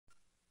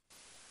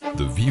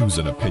The views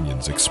and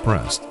opinions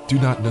expressed do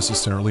not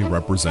necessarily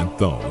represent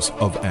those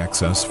of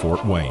Access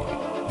Fort Wayne,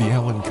 the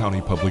Allen County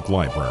Public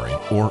Library,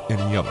 or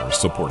any other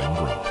supporting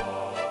group.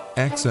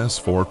 Access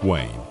Fort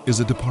Wayne is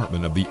a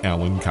department of the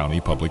Allen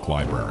County Public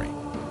Library.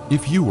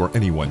 If you or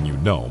anyone you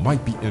know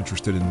might be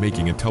interested in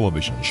making a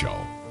television show,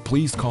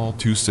 please call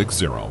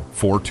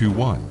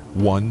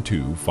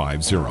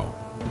 260-421-1250.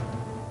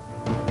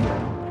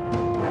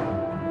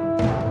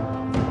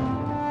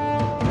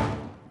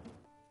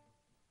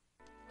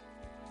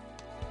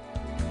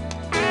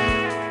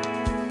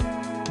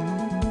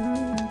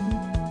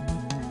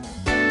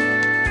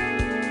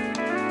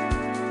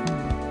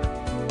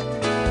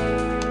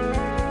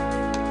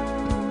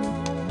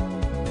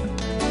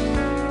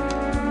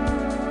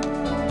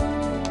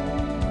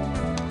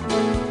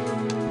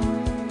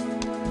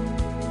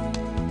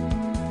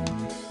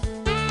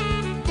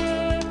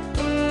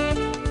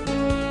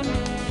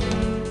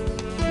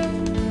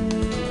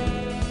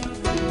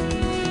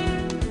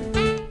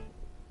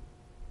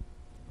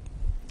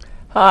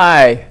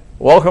 Hi,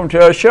 welcome to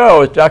our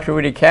show. It's Dr.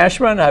 Rudy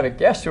Kachmann. I have a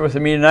guest with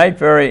me tonight,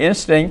 very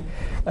interesting,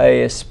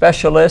 a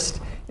specialist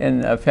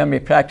in family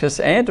practice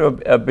and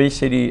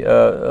obesity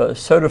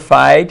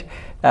certified,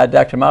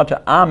 Dr. Kachmann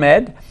and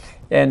Ahmed.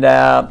 And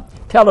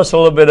tell us a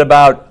little bit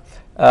about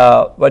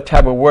what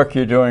type of work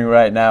you're doing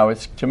right now.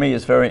 To me,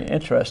 it's very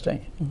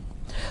interesting.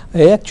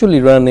 I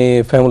actually run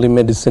a family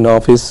medicine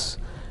office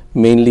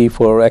mainly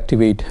for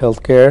Activate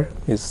Healthcare.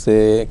 It's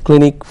a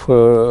clinic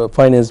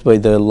financed by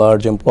the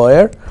large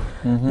employer.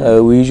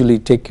 Mm-hmm. We usually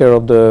take care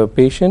of the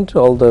patient,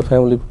 all the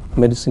family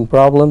medicine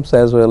problems,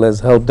 as well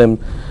as help them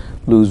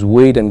lose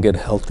weight and get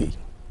healthy.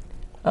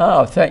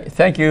 Oh,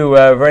 thank you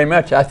very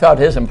much. I thought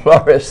his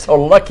employer is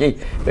so lucky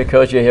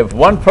because you have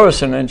one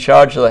person in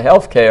charge of the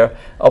health care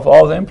of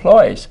all the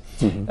employees.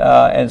 Mm-hmm.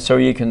 And so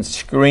you can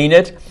screen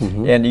it,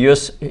 mm-hmm. and he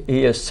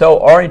is so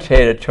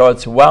orientated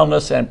towards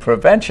wellness and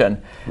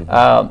prevention.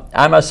 Mm-hmm.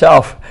 I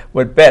myself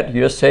would bet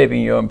you're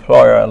saving your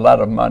employer a lot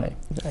of money,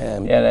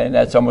 and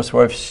that's almost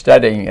worth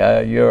studying.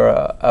 You're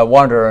a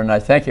wonder, and I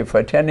thank you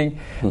for attending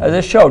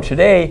this show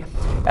today.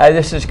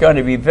 This is going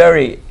to be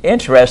very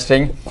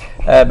interesting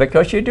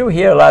because you do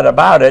hear a lot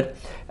about it,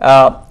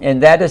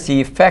 and that is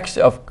the effects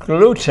of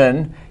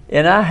gluten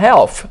in our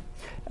health.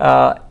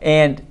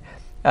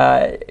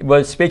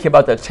 We'll speak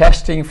about the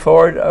testing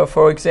for it,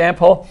 for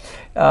example.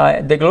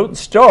 The gluten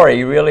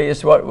story really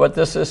is what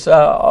this is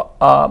all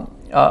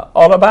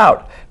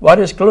about. What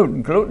is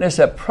gluten? Gluten is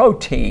a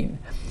protein.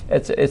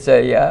 It's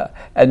a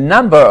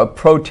number of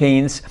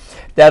proteins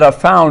that are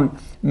found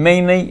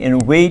mainly in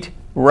wheat,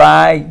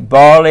 rye,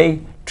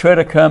 barley,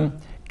 triticum,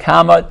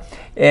 kamut,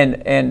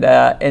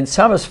 and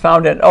some is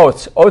found in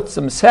oats. Oats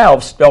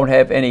themselves don't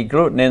have any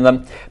gluten in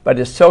them, but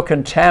it's so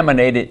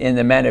contaminated in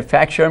the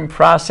manufacturing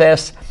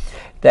process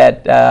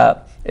that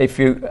if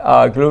you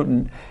have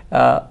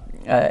a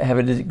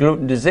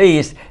gluten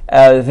disease,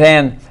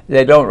 then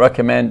they don't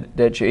recommend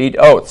that you eat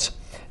oats.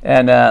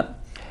 And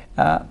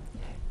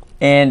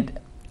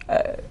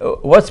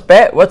what's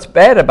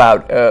bad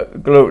about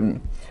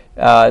gluten,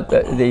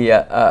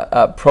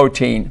 the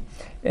protein?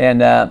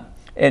 And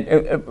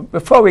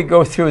before we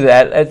go through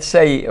that, let's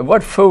say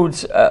what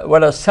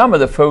are some of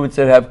the foods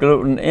that have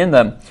gluten in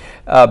them?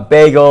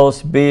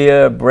 Bagels,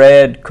 beer,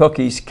 bread,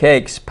 cookies,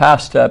 cakes,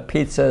 pasta,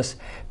 pizzas,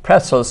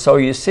 pretzels. So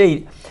you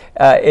see,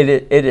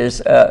 it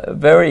is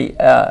very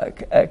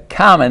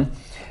common,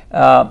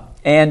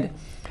 and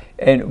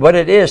what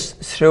it is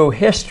through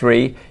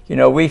history. You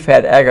know, we've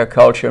had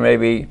agriculture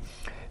maybe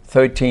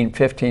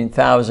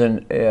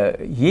 15,000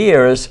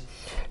 years,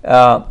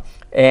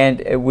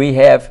 and we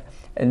have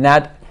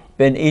not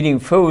been eating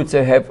foods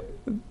that have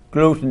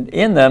gluten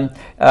in them,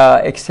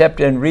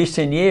 except in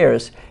recent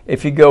years.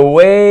 If you go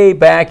way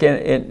back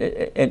in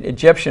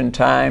Egyptian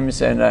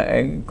times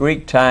and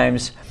Greek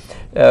times,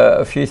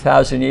 a few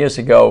thousand years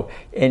ago,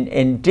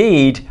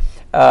 indeed,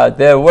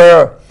 there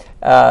were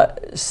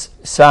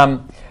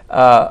some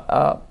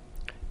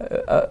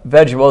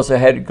vegetables that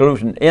had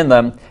gluten in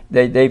them.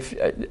 They've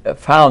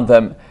found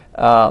them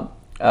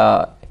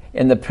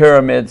in the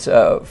pyramids,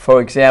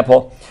 for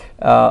example,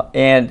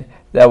 and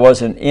there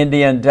was an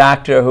Indian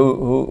doctor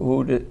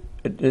who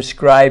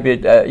described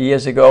it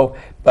years ago,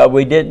 but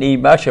we didn't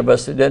eat much of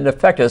it. It didn't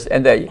affect us,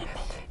 and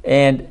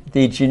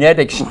the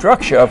genetic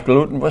structure of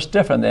gluten was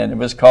different then. It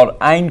was called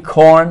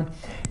einkorn,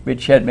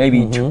 which had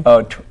maybe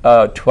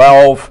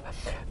 12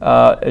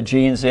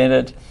 genes in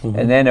it,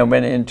 and then it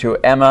went into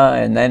emma,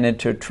 and then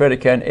into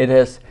triticum. It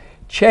has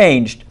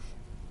changed,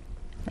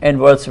 and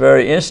what's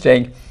very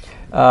interesting,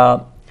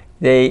 Dr.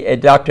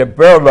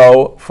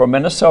 Berlow from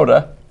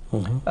Minnesota,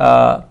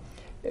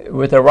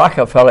 with the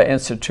Rockefeller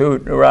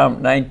Institute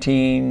around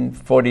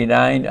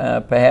 1949,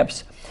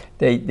 perhaps,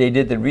 they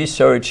did the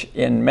research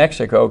in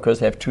Mexico because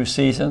they have 2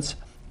 seasons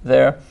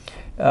there,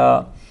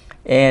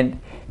 and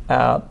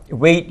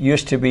wheat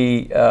used to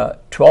be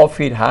 12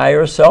 feet high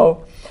or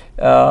so,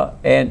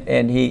 and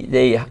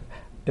they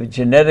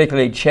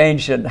genetically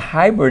changed it and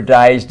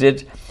hybridized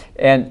it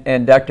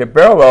And Dr.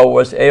 Barlow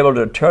was able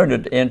to turn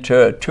it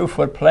into a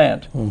 2-foot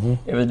plant.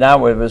 It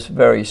was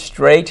very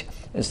straight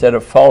instead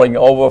of falling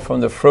over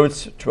from the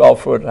fruits 12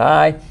 foot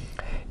high.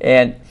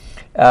 And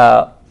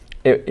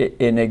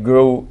it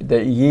grew,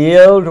 the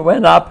yield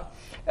went up,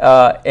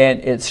 and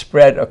it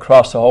spread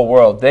across the whole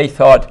world. They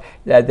thought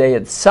that they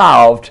had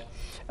solved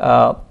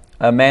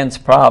a man's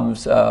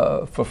problems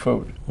for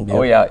food. Yep.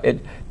 Oh yeah,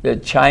 the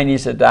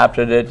Chinese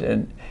adopted it,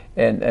 and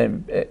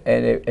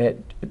it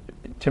had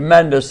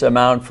tremendous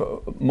amount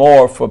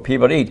more for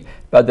people to eat.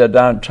 But the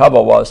darn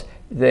trouble was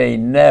they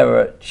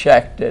never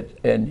checked it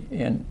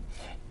in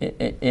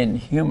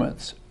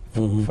humans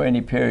for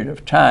any period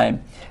of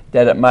time,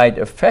 that it might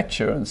affect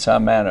you in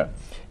some manner.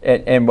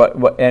 And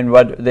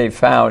what they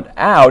found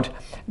out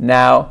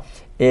now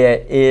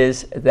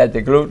is that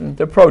the gluten,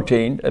 the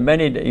protein,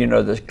 many,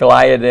 there's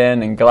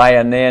gliadin and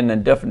glianin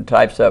and different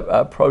types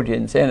of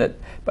proteins in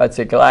it, but it's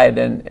the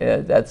gliadin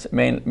that's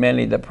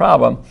mainly the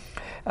problem,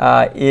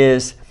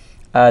 is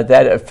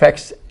that it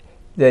affects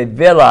the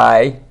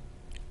villi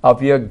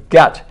of your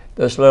gut,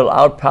 those little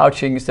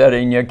outpouchings that are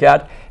in your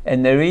gut.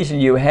 And the reason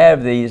you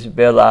have these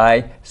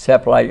villi,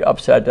 separated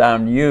upside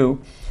down U,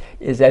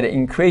 is that it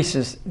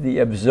increases the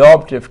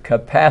absorptive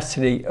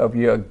capacity of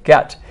your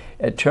gut.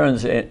 It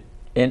turns it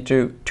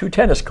into 2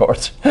 tennis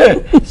courts.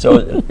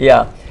 So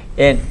yeah,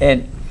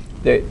 and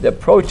the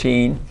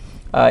protein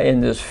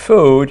in this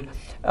food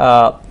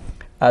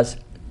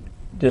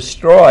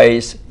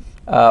destroys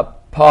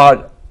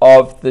part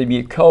of the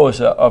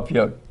mucosa of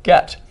your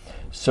gut.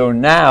 So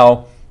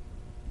now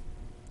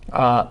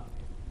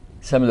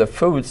some of the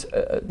foods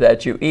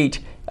that you eat,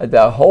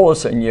 there are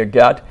holes in your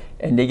gut,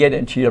 and they get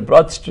into your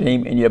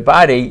bloodstream, in your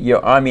body. Your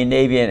Army,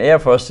 Navy, and Air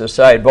Force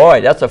decide, boy,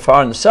 that's a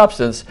foreign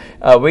substance.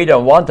 We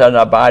don't want that in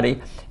our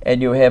body,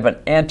 and you have an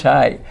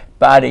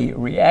antibody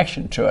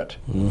reaction to it.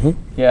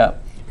 Yeah,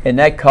 and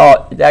that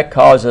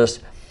causes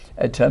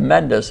a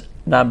tremendous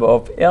number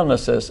of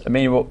illnesses. I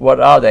mean,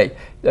 what are they?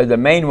 The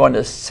main one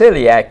is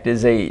celiac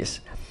disease,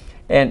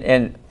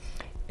 and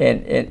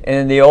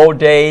in the old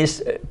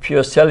days,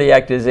 pure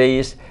celiac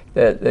disease,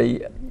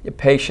 the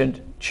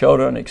patient,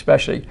 children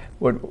especially,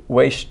 would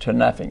waste to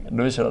nothing,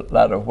 lose a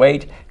lot of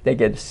weight. They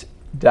get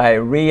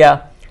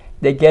diarrhea.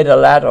 They get a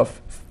lot of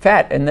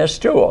fat in their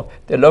stool.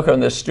 They look on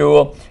the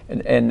stool,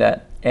 and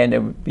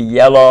it would be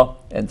yellow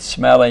and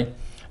smelly,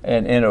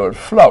 and it would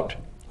float.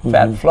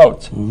 Fat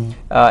floats. And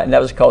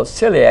that was called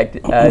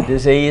celiac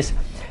disease.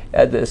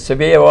 The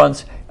severe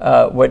ones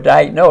were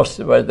diagnosed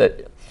with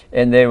it,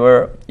 and they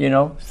were,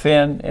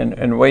 thin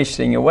and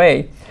wasting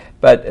away.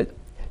 But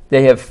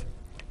they have,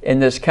 in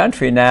this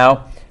country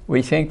now,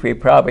 we think we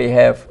probably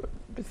have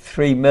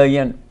 3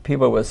 million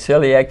people with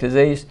celiac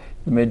disease.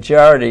 The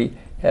majority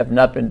have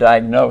not been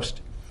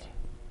diagnosed.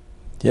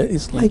 Yeah,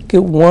 it's like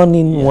 1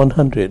 in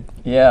 100.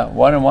 Yeah,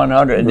 1 in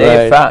 100. And right.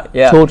 they found,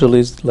 Total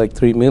is like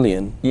 3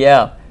 million.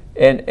 Yeah,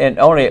 and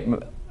only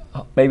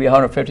maybe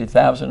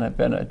 150,000 have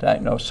been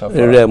diagnosed so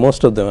far. Yeah,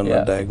 most of them are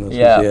not diagnosed.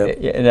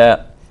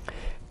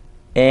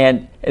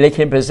 And they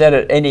can present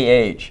at any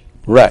age.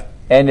 Right.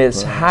 And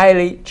it's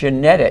highly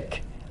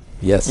genetic.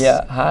 Yes.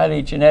 Yeah,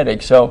 highly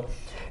genetic. So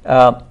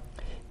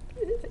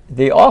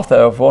the author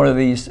of one of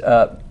these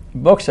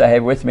books I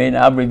have with me, and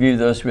I'll review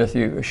those with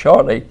you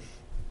shortly,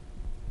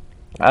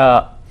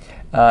 Dr.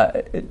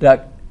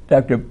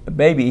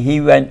 Baby,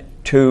 he went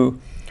to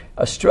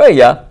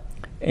Australia,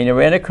 and he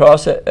ran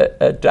across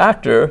a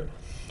doctor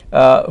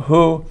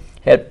who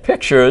had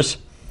pictures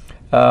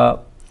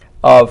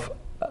of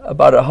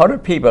about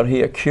 100 people he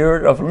had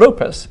cured of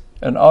lupus,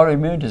 an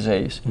autoimmune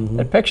disease,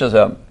 and pictures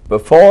of them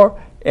before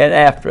and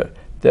after.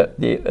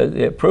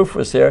 The proof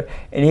was there,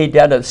 and he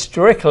done it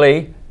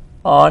strictly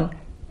on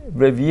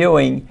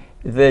reviewing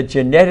the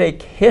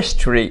genetic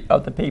history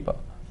of the people.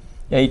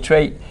 And he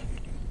traced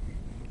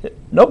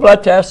no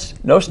blood tests,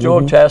 no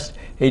stool tests.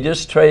 He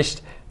just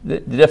traced the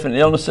different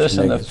illnesses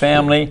in the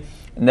family,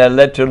 and that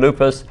led to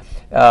lupus.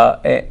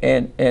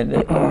 And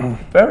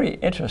very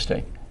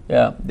interesting,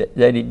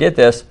 that he did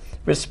this,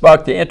 which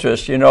sparked the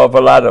interest, of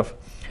a lot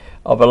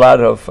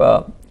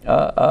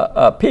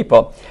of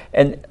people.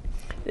 And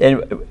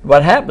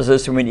what happens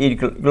is when you eat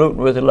gluten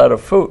with a lot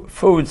of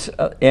foods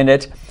in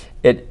it,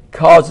 it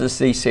causes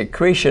the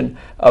secretion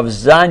of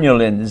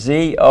zonulin,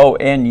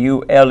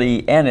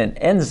 Z-O-N-U-L-E-N, an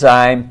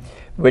enzyme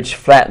which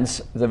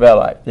flattens the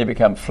villi. They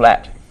become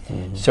flat.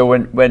 So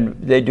when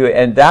they do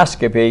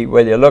endoscopy,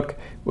 where they look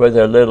with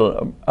a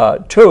little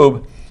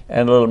tube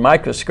and a little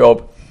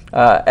microscope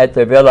at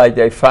the villi,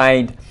 they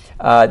find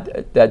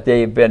that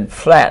they've been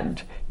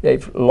flattened.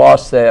 They've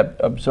lost their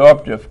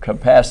absorptive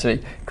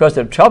capacity. Because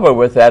the trouble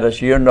with that is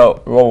you're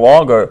no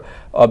longer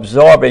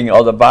absorbing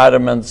all the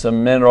vitamins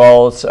and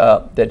minerals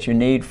that you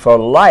need for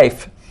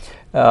life,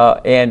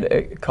 and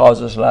it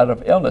causes a lot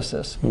of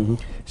illnesses.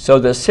 So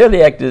the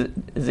celiac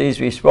disease,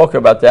 we spoke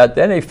about that.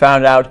 Then they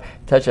found out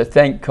such a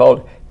thing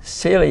called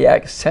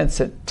celiac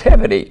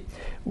sensitivity,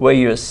 where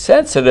you're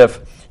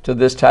sensitive to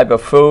this type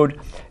of food,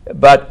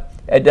 but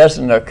it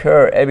doesn't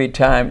occur every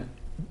time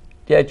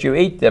that you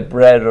eat the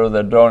bread or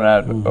the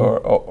donut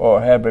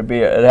or have a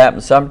beer. It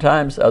happens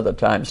sometimes, other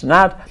times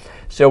not.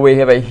 So we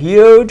have a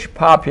huge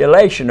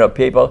population of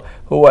people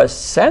who are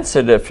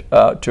sensitive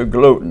to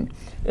gluten.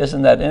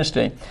 Isn't that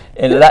interesting?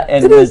 And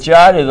the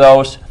majority of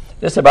those,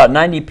 there's about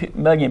 90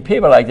 million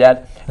people like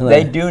that,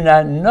 they do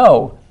not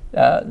know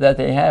that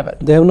they have it.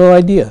 They have no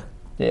idea.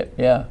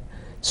 Yeah.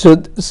 So,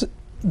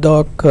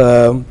 Doc,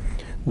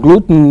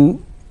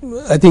 gluten,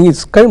 I think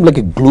it's kind of like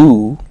a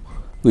glue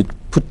which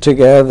put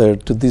together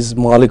to this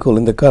molecule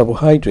in the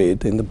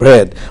carbohydrate in the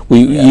bread. We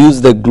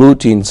use the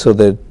gluten so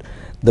that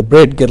the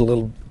bread get a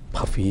little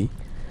puffy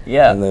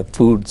and the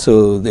food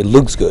so it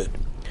looks good.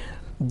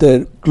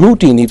 The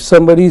gluten, if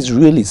somebody is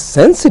really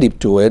sensitive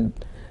to it,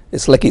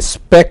 it's like a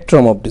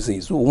spectrum of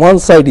disease. One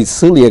side is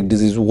celiac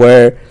disease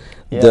where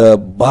the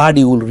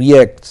body will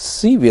react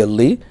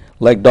severely,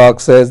 like Doc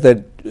says,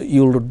 that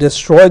you'll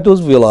destroy those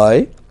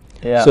villi,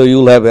 so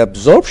you'll have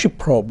absorption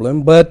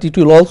problem, but it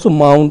will also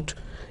mount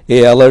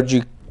a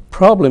allergic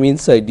problem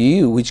inside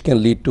you, which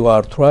can lead to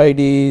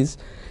arthritis,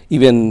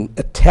 even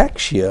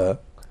ataxia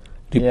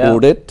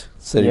reported,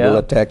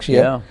 cerebral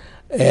ataxia,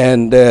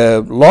 and a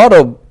lot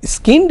of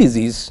skin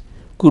disease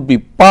could be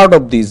part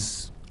of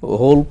this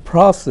whole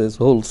process,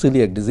 whole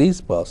celiac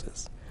disease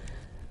process.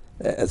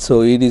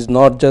 So it is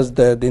not just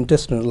the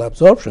intestinal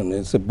absorption,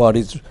 it's the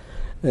body's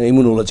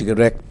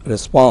immunological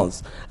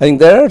response. I think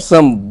there are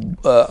some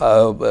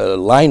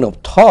line of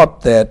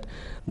thought that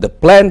the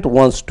plant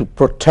wants to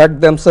protect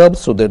themselves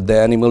so that the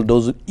animal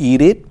doesn't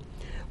eat it.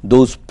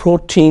 Those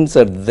proteins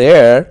are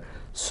there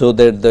so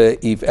that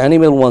if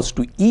animal wants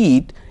to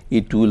eat,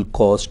 it will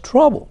cause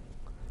trouble.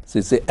 So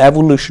it's an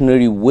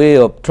evolutionary way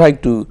of trying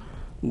to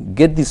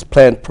get this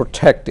plant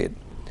protected.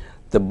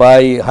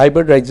 By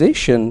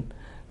hybridization,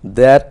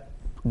 that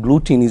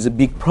gluten is a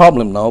big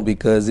problem now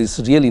because it's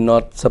really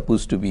not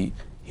supposed to be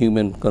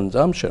human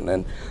consumption,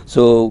 and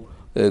so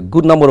a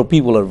good number of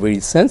people are very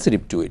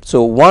sensitive to it.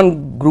 So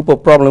one group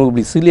of problem will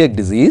be celiac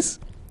disease,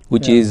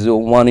 which is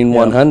 1 in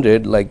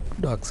 100, like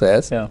Doc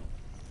says.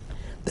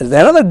 There's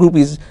another group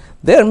is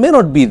there may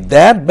not be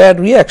that bad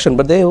reaction,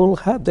 but they will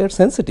have they're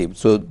sensitive.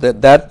 So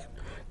that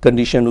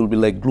condition will be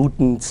like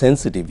gluten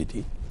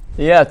sensitivity.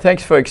 Yeah,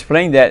 thanks for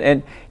explaining that.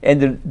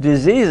 And the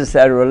diseases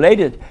that are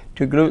related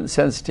to gluten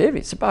sensitivity,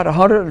 it's about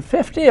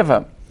 150 of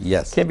them.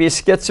 Yes. It can be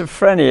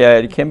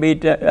schizophrenia, it can be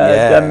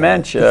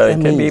dementia, it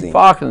can be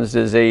Parkinson's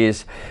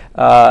disease,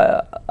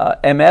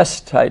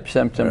 MS type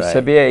symptoms,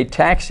 severe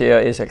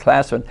ataxia is a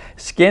class one,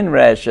 skin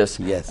rashes,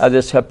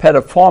 this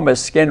herpetiformis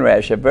skin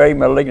rash, a very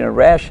malignant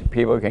rash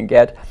people can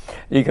get.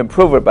 You can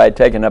prove it by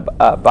taking a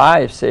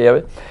biopsy of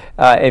it.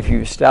 If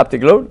you stop the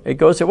gluten, it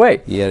goes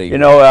away.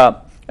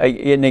 I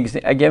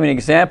give an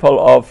example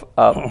of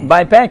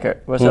my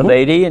banker was a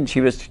lady, and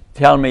she was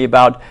telling me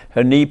about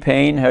her knee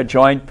pain, her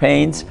joint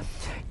pains,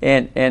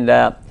 and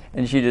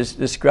she just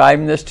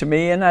describing this to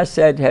me, and I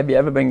said, have you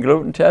ever been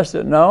gluten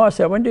tested? No. I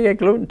said, when do you get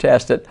gluten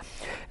tested?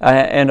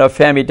 And her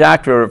family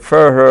doctor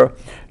referred her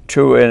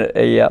to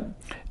a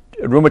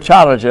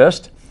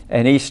rheumatologist,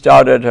 and he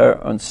started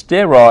her on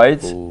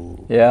steroids.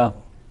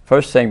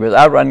 First thing was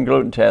outrun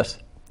gluten test.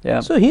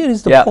 So here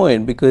is the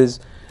point, because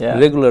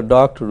regular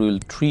doctor will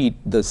treat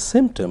the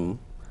symptom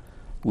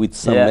with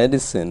some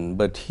medicine,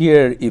 but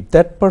here if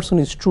that person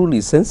is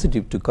truly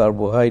sensitive to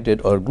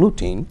carbohydrate or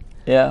gluten,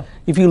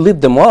 if you leave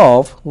them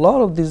off, a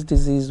lot of this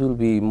disease will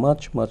be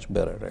much, much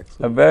better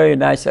actually. A very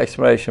nice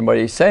explanation. What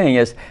he's saying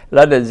is a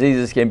lot of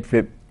diseases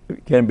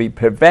can be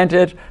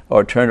prevented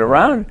or turned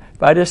around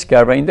by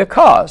discovering the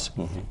cause.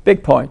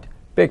 Big point,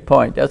 big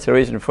point. That's the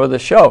reason for the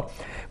show.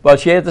 Well,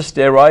 she had the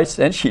steroids,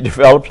 and she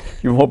developed,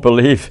 you won't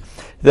believe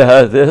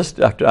this,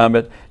 Dr.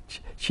 Ahmed,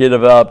 she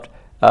developed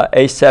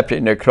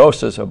aseptic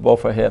necrosis of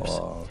both her hips.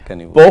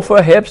 Both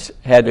her hips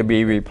had to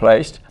be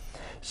replaced.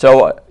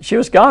 So she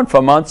was gone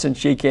for months, and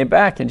she came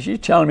back, and she's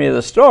telling me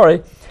the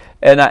story.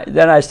 And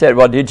then I said,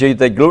 well, did you get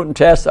the gluten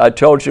test I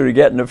told you to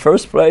get in the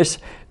first place?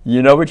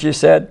 You know what she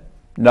said?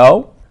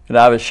 No. And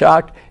I was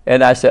shocked.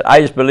 And I said,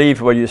 I just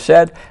believed what you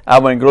said. I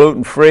went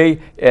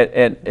gluten-free,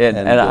 and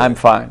I'm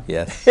fine.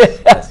 Yes.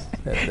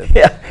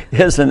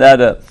 Isn't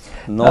that a...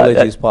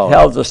 Knowledge is power.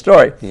 Tells the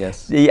story.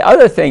 Yes. The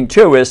other thing,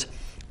 too, is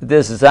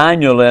this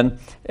xanulin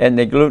and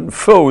the gluten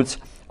foods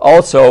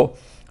also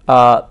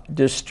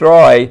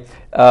destroy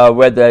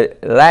where the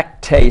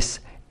lactase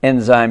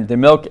enzyme, the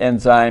milk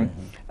enzyme,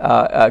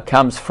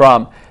 comes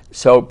from.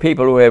 So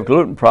people who have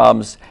gluten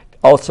problems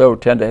also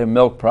tend to have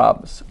milk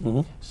problems.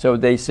 So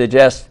they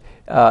suggest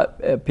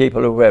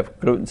people who have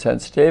gluten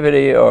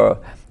sensitivity or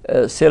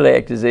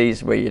celiac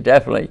disease, where you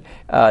definitely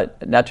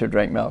not to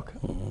drink milk.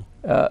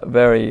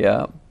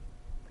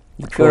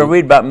 If you want to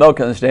read about milk,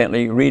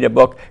 incidentally, read a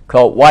book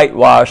called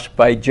Whitewashed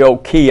by Joe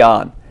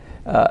Keon,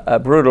 a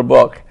brutal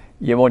book.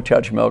 You won't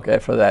touch milk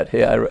after that.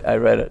 Here, I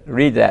read it.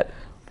 Read that.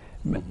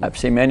 I've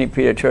seen many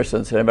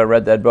pediatricians that have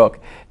read that book.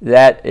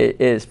 That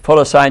is full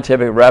of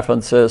scientific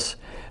references.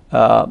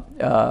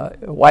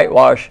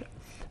 Whitewash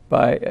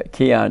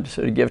Keon,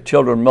 so to give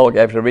children milk.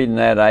 After reading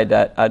that, I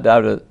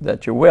doubt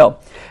that you will.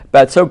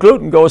 But so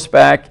gluten goes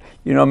back,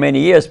 many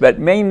years, but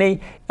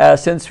mainly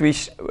since we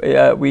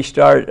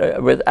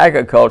started with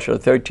agriculture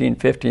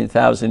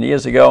 15,000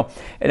 years ago,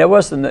 and it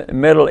was in the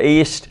Middle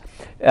East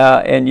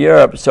and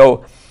Europe.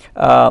 So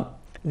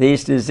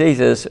these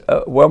diseases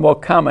were more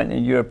common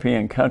in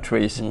European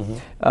countries,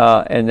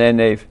 and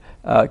then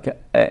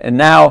and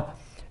now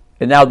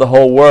the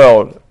whole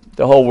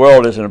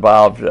world is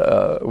involved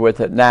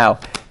with it now.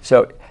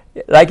 So,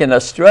 like in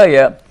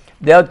Australia,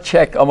 they'll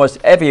check almost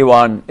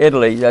everyone.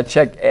 Italy, they'll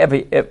check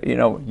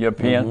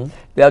European.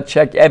 They'll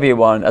check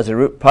everyone as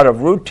a part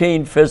of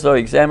routine physical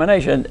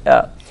examination,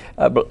 a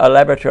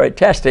laboratory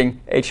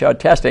testing, HR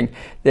testing.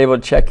 They will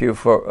check you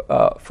for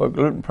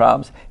gluten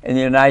problems. In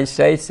the United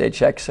States, they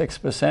check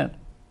 6%.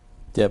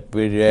 Yep,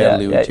 very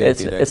rarely we check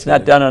it. It's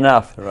not done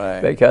enough,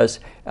 right?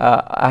 Because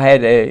I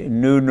had a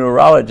new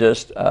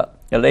neurologist, a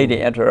lady,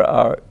 enter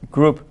our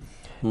group.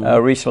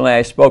 Recently,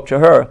 I spoke to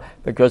her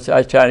because I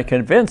was trying to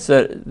convince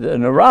the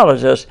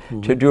neurologist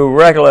to do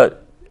regular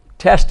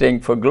testing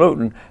for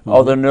gluten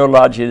or the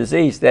neurological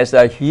disease. There's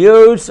a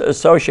huge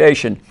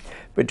association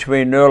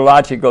between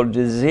neurological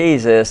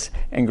diseases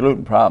and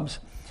gluten problems.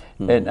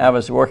 And I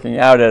was working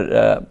out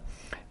at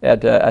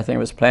I think it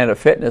was Planet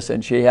Fitness,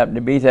 and she happened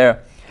to be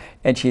there.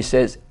 And she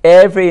says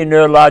every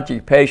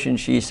neurologic patient,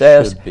 she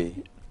says,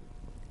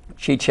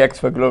 she checks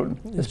for gluten.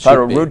 It's part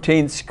of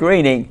routine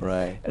screening.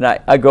 Right. And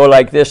I go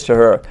like this to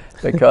her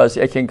because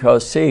it can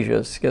cause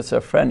seizures,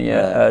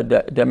 schizophrenia,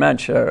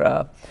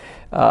 dementia,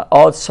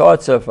 all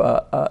sorts of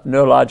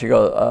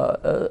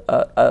neurological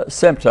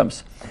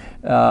symptoms.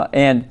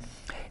 And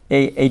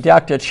a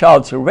Dr.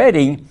 Charles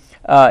Redding,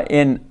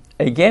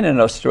 again in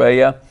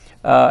Australia,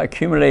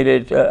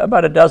 accumulated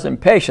about a dozen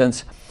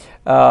patients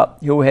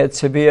who had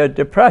severe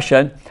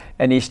depression,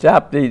 and he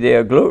stopped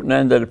the gluten,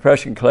 and the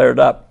depression cleared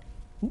up.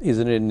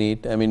 Isn't it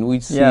neat? I mean, we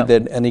see that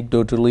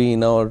anecdotally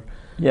in our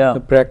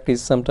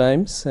practice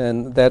sometimes,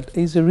 and that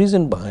is a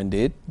reason behind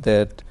it,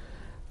 that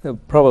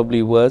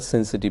probably was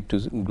sensitive to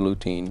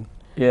gluten.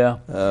 Yeah.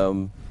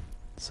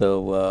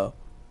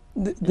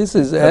 This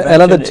is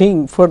another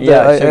thing for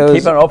the... so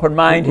keep an open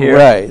mind here.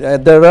 Right.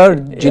 There are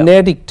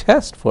genetic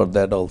tests for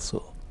that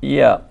also.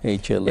 Yeah.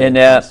 HLA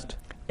test.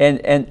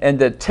 And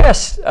the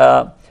test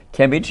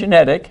can be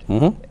genetic,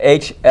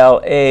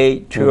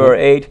 HLA 2 or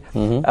 8.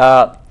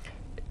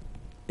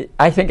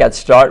 I think I'd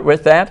start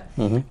with that.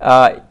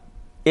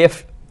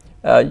 If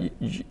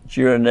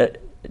your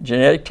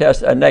genetic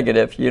tests are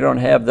negative, you don't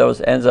have those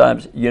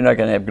enzymes, you're not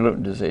going to have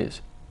gluten disease.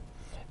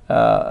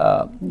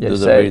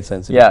 Those are very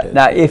sensitive tests.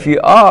 Now, if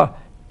you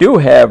do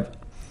have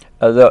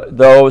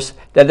those,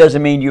 that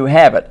doesn't mean you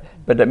have it,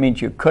 but that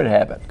means you could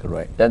have it.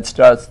 Correct. That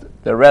starts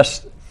the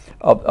rest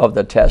of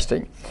the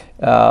testing.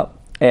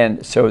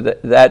 And so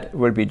that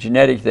would be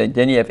genetic.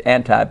 Then you have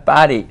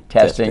antibody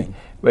testing.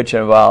 Which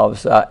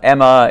involves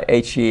EMA,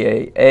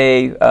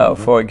 HEA,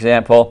 for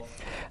example.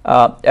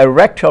 A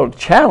rectal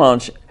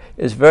challenge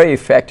is very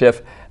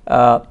effective,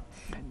 but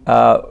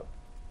a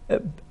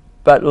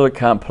little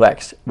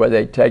complex, where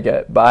they take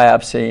a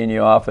biopsy in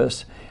your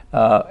office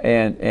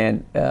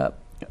and a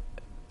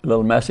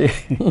little messy.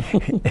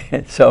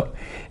 So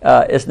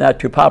it's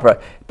not too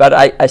popular. But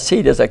I see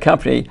it as a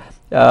company,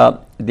 the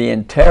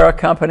Intera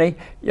company.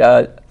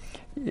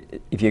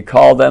 If you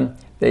call them,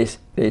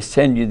 they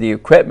send you the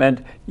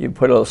equipment, you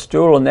put a little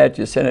stool in that,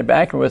 you send it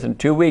back, and within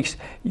 2 weeks,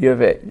 you have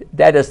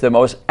that is the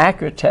most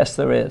accurate test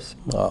there is.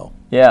 Wow.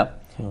 Yeah,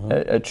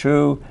 a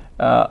true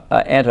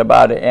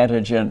antibody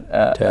antigen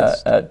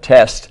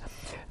test.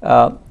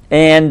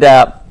 And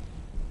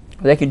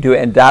they can do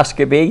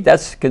endoscopy.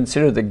 That's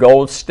considered the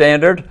gold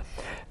standard.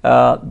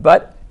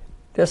 But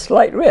there's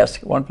slight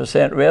risk,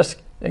 1% risk.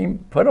 They can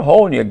put a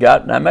hole in your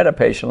gut, and I met a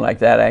patient like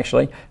that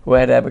actually who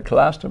had to have a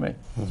colostomy.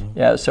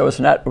 Yeah, so it's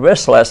not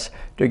riskless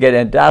to get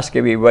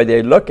endoscopy, where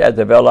they look at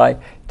the villi,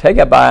 take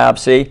a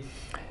biopsy,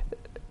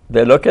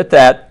 they look at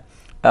that,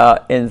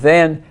 and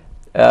then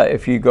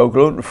if you go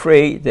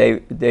gluten-free,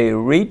 they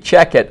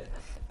recheck it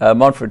a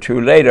month or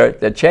two later.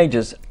 That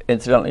changes,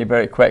 incidentally,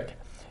 very quick.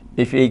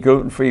 If you eat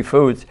gluten-free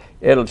foods,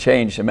 it'll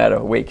change in a matter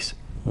of weeks,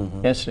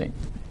 instantly.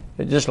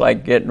 It's just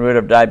like getting rid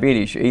of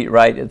diabetes. You eat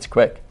right, it's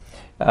quick.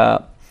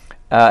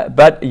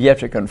 But you have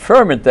to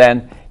confirm it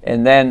then,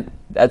 and then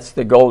that's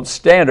the gold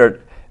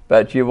standard.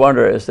 But you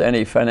wonder, is there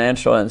any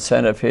financial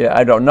incentive here?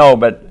 I don't know,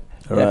 but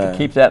you have to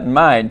keep that in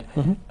mind,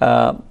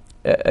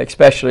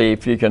 especially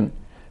if you can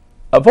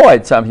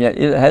avoid something.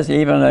 It has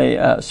even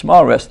a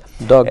small risk.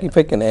 Doc, if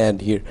I can add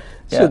here.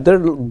 So there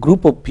are a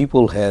group of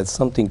people has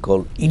something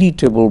called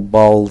irritable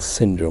bowel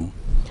syndrome.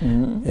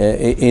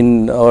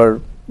 In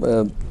our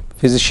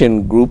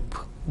physician group,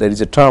 there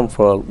is a term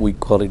for, we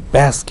call it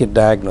basket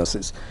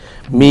diagnosis.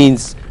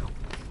 Means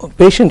a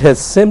patient has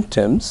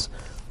symptoms,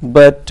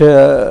 but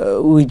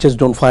we just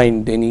don't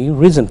find any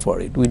reason for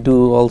it. We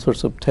do all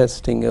sorts of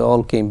testing, it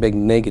all came back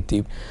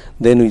negative.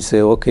 Then we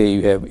say, okay,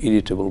 you have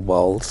irritable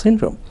bowel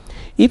syndrome.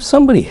 If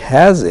somebody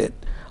has it,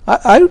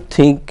 I would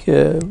think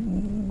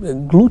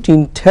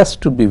gluten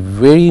test to be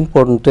very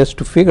important test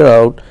to figure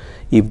out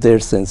if they're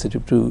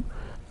sensitive to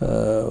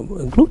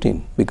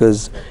gluten,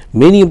 because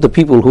many of the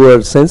people who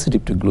are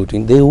sensitive to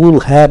gluten, they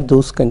will have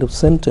those kind of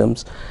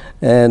symptoms,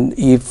 and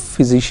if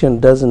physician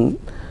doesn't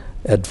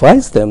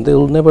advise them, they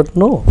will never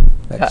know.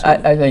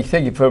 I think,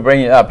 thank you for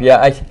bringing it up.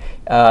 Yeah,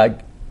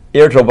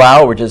 irritable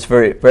bowel, which is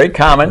very, very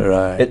common.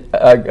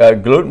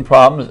 Right. Gluten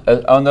problems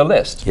on the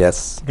list.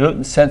 Yes.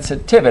 Gluten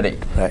sensitivity.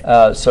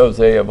 Right. So if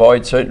they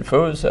avoid certain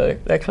foods,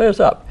 that clears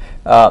up.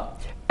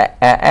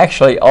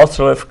 Actually,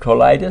 ulcerative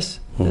colitis,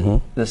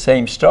 the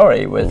same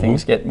story, where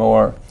things get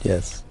more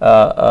yes.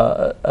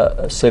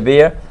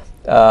 severe.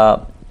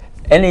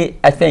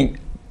 I think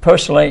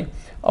personally,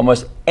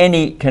 almost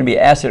any can be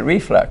acid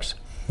reflux.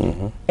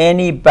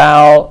 Any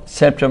bowel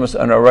symptoms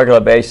on a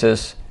regular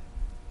basis,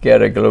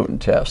 get a gluten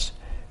test,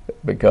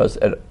 because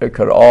it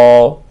could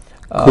all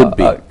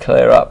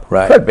clear up.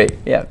 Right. Could be,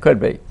 yeah, could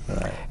be.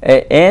 Right.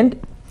 And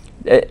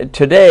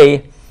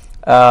today,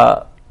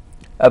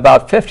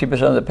 about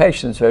 50% of the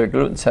patients who have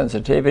gluten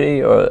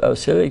sensitivity or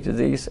celiac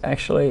disease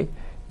actually,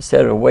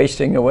 instead of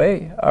wasting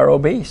away, are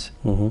obese.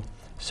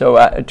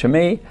 So to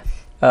me,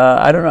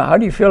 I don't know, how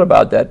do you feel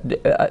about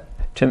that?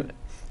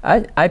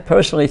 I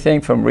personally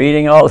think, from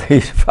reading all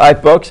these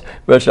 5 books,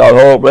 which I'll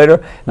hold later,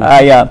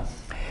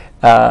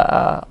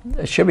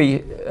 should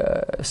be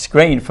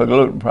screened for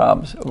gluten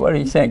problems. What do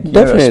you think?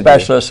 Definitely. You're a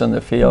specialist in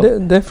the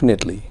field.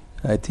 Definitely.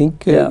 I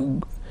think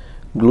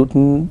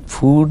gluten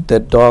food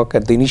that Doc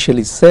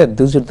initially said,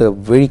 those are the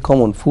very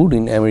common food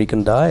in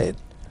American diet,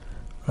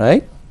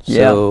 right?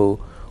 Yeah. So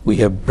we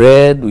have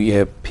bread, we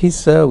have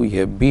pizza, we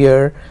have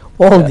beer,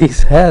 all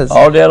these has.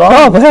 All day long?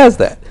 Oh, has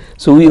that.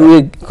 So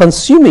we're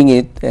consuming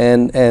it,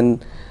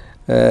 and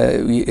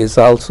it's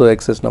also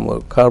excess number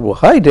of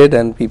carbohydrate,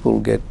 and people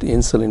get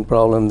insulin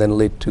problem, then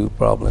lead to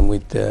problem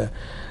with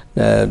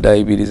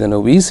diabetes and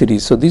obesity.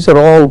 So these are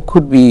all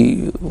could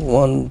be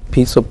one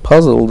piece of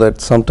puzzle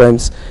that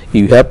sometimes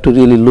you have to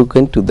really look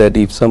into, that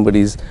if somebody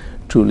is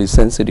truly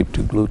sensitive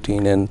to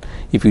gluten, and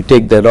if you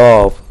take that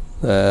off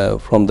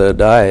from the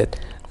diet,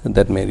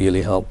 that may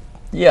really help.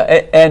 Yeah,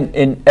 and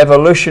in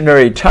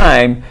evolutionary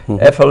time,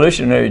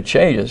 evolutionary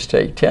changes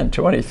take 10,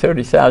 20,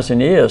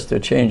 30,000 years to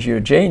change your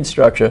gene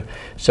structure.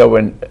 So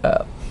when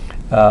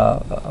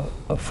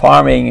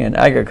farming and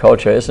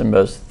agriculture isn't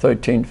as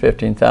 13,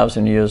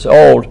 15,000 years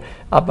old,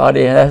 our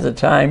body has the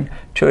time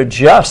to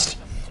adjust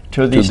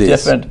to these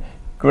different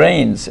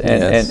grains,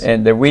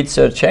 and the wheats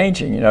are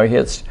changing. You know,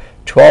 it's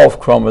 12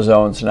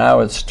 chromosomes,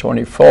 now it's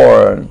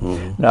 24,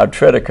 and now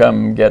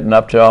triticum getting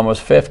up to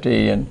almost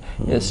 50, and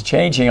it's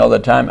changing all the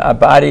time. Our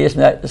body is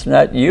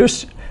not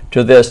used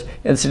to this.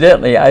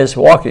 Incidentally, I was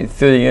walking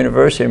through the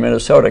University of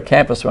Minnesota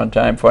campus one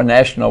time for a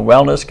national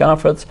wellness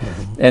conference,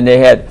 and they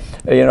had,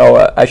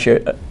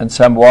 actually in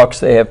some walks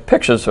they have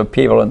pictures of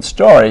people and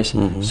stories.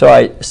 So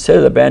I sit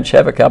at the bench,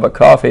 have a cup of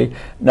coffee,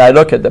 and I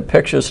look at the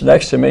pictures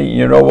next to me.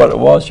 You know what it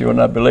was? You will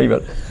not believe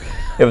it.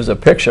 It was a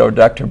picture of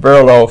Dr.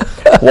 Berlo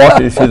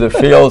walking through the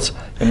fields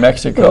in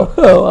Mexico.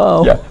 Oh,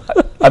 wow. Yeah,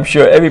 I'm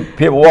sure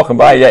people walking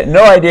by had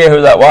no idea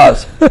who that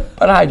was,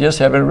 but I just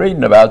have been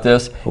reading about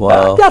this.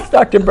 Wow. That's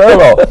Dr.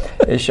 Berlo.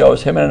 It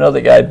shows him and another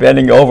guy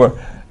bending over,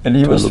 and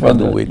he was from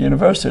the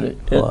university.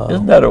 Wow.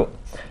 Isn't that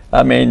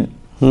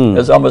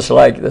it's almost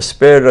like the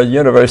spirit of the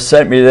universe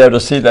sent me there to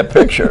see that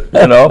picture,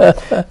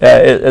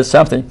 it's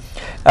something.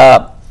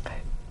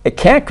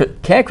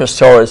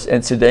 Cankerous,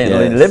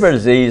 incidentally, liver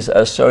disease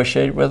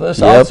associated with this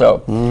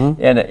also.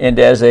 And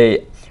as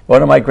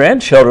one of my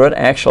grandchildren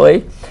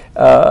actually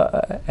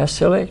has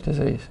celiac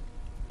disease.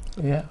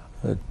 Yeah.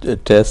 A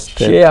test.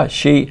 Yeah,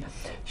 she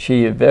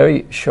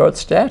very short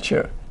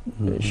stature.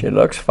 She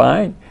looks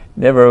fine.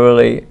 Never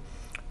really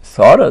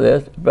thought of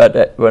this,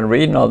 but when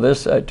reading all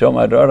this, I told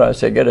my daughter, I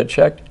said, get it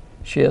checked.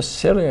 She has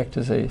celiac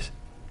disease.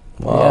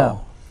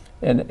 Wow.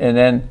 Yeah.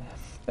 And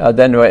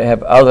then we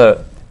have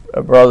other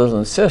brothers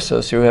and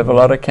sisters who have a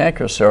lot of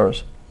canker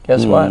sores.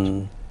 Guess what?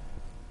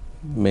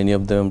 Many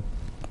of them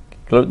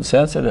gluten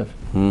sensitive.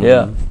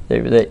 Yeah,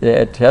 they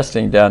had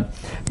testing done.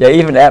 Yeah,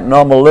 even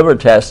abnormal liver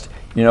test,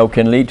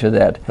 can lead to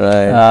that.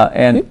 Right.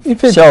 And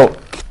if a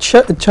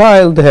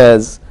child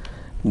has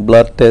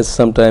blood tests,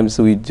 sometimes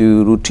we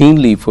do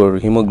routinely for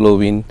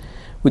hemoglobin,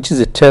 which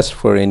is a test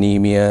for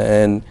anemia.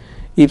 And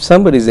if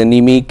somebody is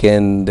anemic,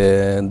 and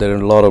there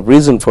are a lot of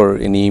reasons for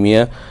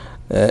anemia,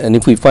 and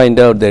if we find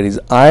out there is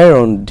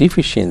iron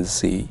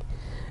deficiency,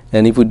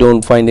 and if we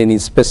don't find any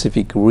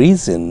specific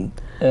reason,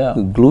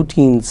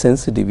 gluten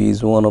sensitivity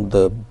is one of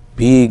the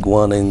big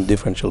one in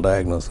differential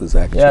diagnosis,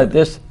 actually.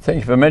 Yeah, thank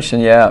you for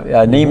mentioning,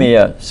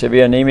 anemia,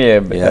 severe anemia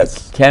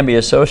can be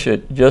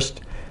associated just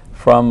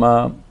from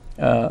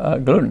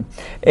gluten.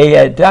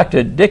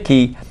 Dr.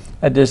 Dickey,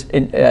 I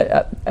think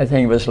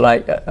it was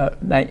like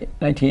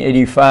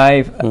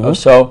 1985 or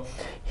so,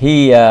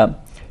 he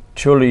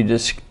truly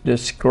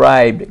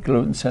described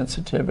gluten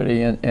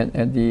sensitivity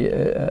and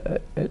the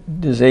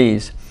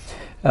disease.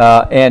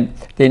 And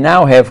they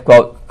now have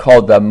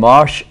called the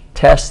MARSH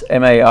test,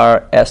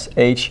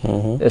 M-A-R-S-H,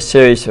 a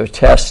series of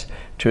tests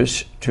to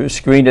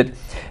screen it.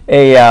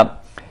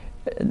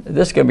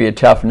 This is going to be a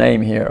tough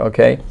name here,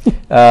 okay?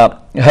 A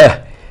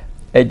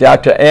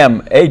Dr.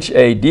 M,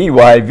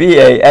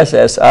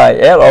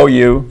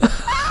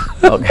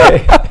 Hadyvassislou,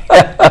 okay?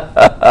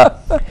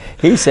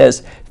 He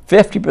says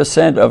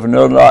 50% of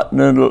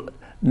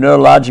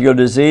neurological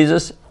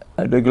diseases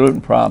are the gluten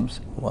problems.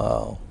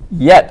 Wow.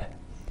 Yet,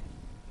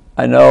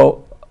 I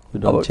know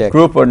don't a check.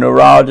 group of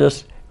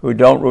neurologists who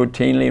don't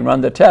routinely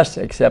run the tests,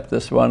 except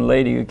this one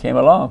lady who came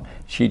along.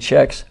 She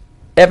checks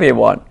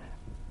everyone.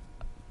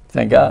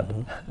 Thank God.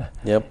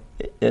 Mm-hmm. Yep.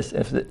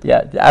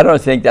 Yeah, I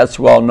don't think that's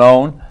well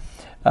known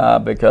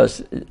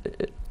because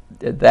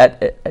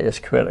that is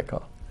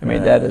critical. I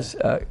mean, that is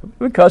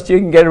because you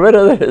can get rid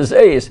of the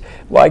disease.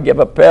 Why give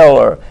a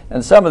pill?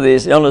 And some of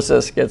these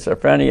illnesses,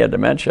 schizophrenia,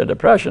 dementia,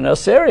 depression, are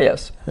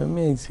serious.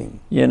 Amazing.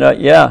 You know,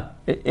 yeah,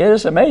 it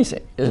is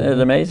amazing. Isn't it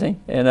amazing?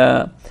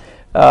 And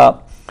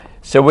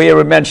so we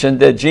already mentioned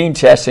that gene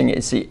testing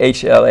is the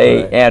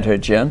HLA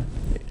antigen.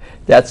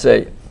 That's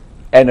a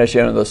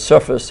antigen on the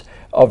surface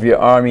of your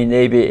Army,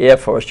 Navy, Air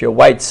Force, your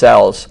white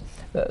cells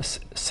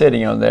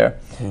sitting on there,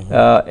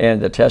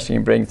 and the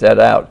testing brings that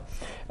out.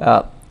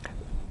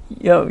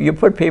 You know, you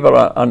put people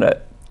on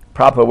a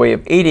proper way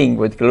of eating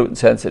with gluten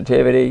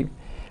sensitivity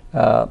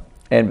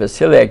and with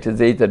celiac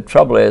disease. The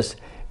trouble is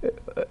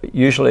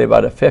usually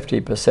about a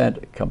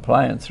 50%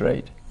 compliance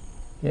rate.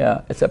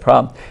 Yeah, it's a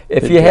problem.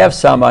 If you have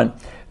someone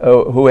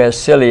who has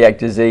celiac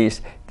disease,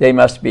 they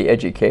must be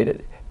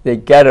educated. They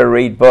got to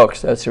read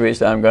books. That's the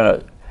reason I'm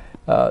going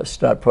to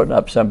start putting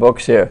up some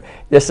books here.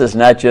 This is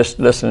not just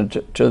listening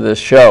to this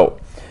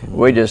show.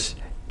 We're just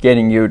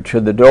getting you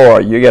to the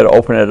door. You got to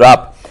open it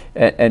up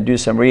and do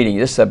some reading.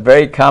 This is a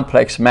very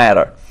complex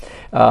matter.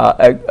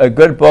 A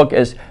good book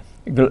is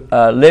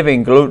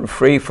Living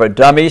Gluten-Free for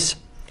Dummies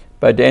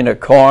by Dana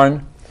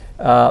Korn.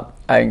 I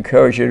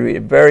encourage you to read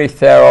it. Very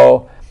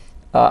thorough,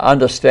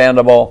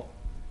 understandable,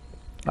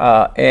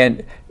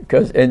 and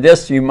because in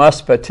this you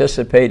must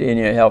participate in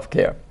your health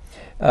care.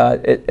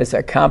 It's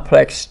a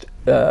complex,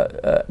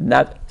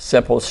 not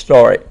simple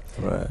story.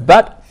 Right.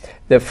 But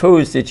the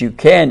foods that you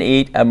can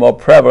eat are more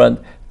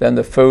prevalent than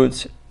the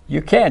foods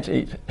you can't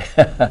eat.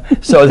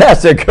 So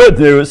that's the good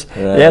news.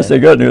 Right. That's the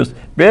good news.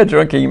 Beer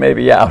drinking may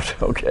be out,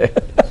 okay?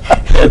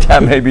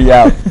 That may be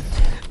out.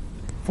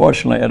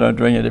 Fortunately, I don't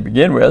drink it to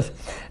begin with.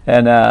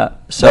 And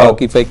so...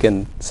 Doc, if I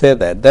can say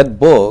that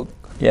book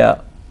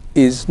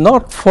is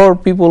not for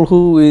people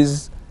who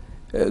is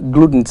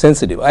gluten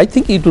sensitive. I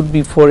think it would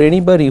be for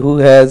anybody who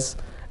has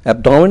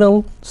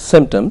abdominal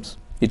symptoms.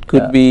 It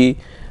could be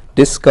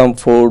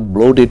discomfort,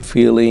 bloated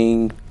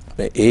feeling,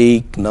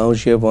 ache,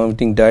 nausea,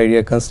 vomiting,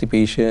 diarrhea,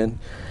 constipation,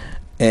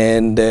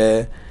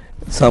 and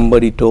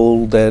somebody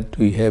told that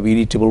we have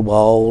irritable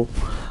bowel,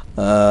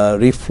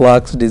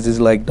 reflux disease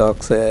like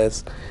Doc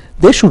says.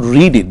 They should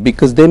read it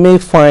because they may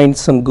find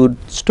some good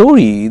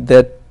story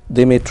that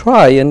they may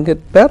try and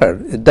get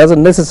better. It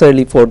doesn't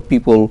necessarily for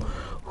people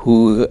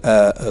who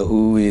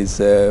is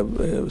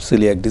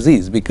celiac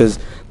disease, because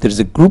there's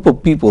a group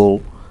of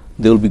people,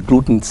 they will be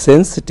gluten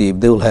sensitive,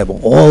 they will have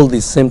all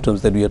these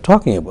symptoms that we are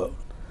talking about.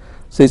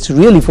 So it's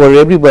really for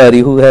everybody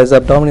who has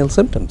abdominal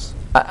symptoms.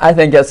 I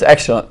think that's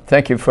excellent.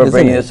 Thank you for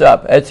bringing this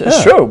up. It's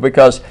true,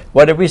 because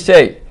what did we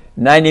say?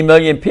 90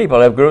 million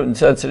people have gluten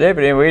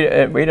sensitivity,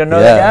 and we don't know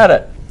they got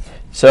it.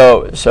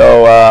 So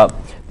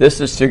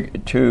this is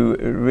to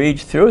read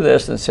through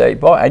this and say,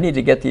 boy, I need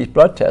to get these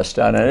blood tests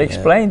done. And it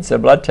explains the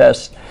blood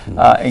tests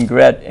in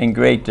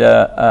great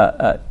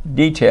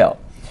detail.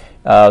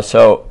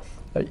 So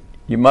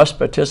you must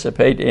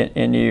participate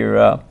in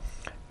your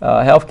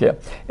healthcare.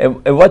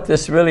 And what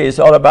this really is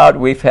all about,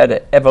 we've had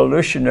an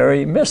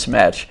evolutionary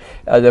mismatch.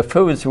 The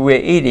foods we're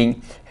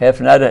eating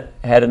have not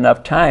had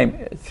enough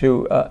time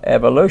through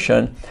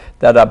evolution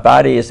that our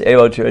body is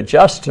able to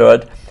adjust to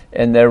it,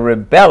 and they're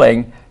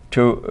rebelling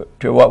to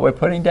what we're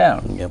putting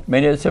down. Yep. I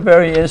mean, it's a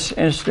very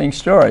interesting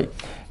story.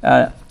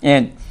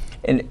 And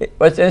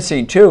what's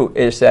interesting too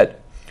is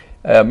that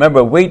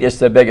remember, wheat is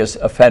the biggest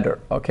offender.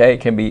 Okay,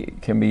 it can be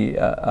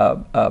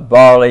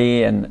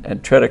barley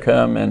and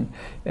triticum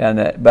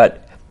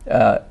but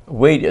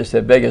wheat is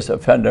the biggest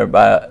offender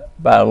by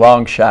a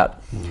long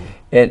shot.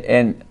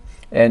 And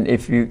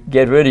if you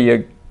get rid of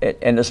your,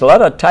 and there's a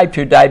lot of type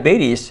 2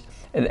 diabetes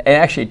and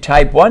actually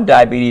type 1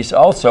 diabetes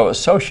also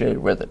associated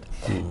with it.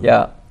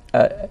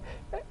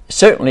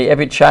 Certainly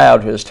every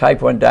child who has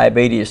type 1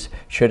 diabetes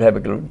should have a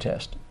gluten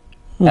test.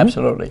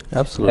 Absolutely.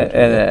 Absolutely.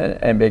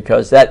 And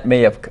because that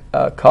may have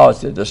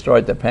caused it,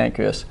 destroyed the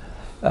pancreas.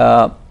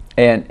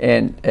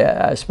 And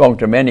I spoke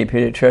to many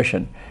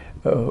pediatricians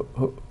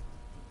who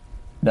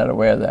not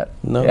aware of that.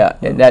 No.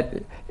 And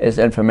that is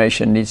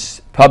information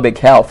public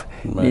health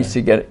needs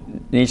to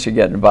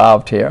get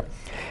involved here.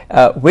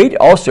 Wheat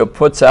also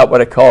puts out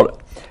what are called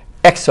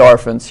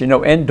exorphins. You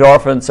know,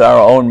 endorphins are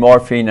our own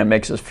morphine that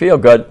makes us feel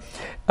good.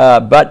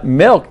 But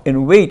milk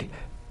and wheat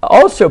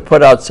also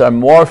put out some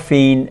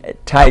morphine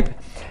type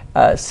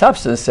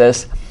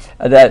substances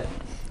that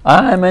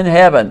I'm in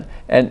heaven,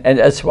 and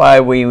that's why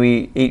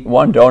we eat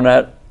one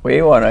donut.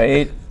 We want to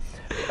eat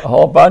A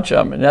whole bunch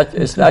of them. And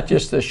it's not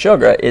just the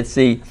sugar, it's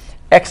the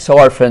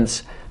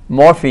exorphins,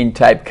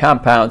 morphine-type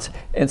compounds.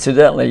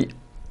 Incidentally,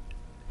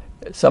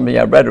 something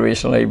I read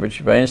recently, which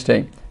is very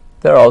interesting,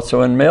 they're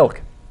also in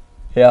milk.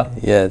 Yeah.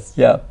 Yes.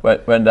 Yeah.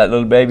 When that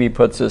little baby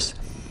puts his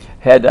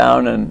head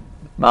down and,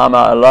 Mama,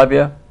 I love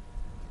you,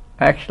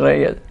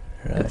 actually,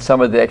 it's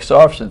some of the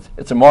exorphins.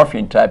 It's a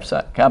morphine-type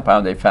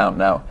compound they found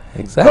now.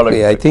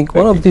 Exactly. I think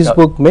one of these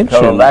books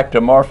mentioned.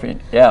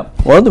 Lactomorphine. Yeah.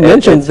 One of them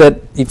mentions that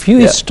if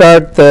you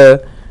start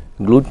the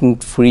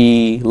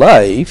gluten-free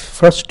life,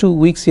 first 2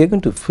 weeks you're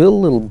going to feel a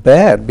little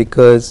bad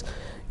because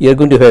you're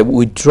going to have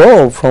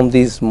withdrawal from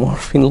this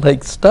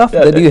morphine-like stuff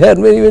that you had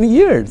many, many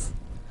years.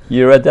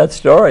 You read that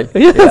story?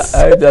 Yes. Yeah,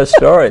 I read that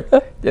story.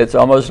 It's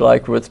almost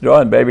like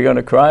withdrawing. Baby going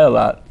to cry a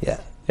lot. Yeah.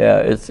 Yeah,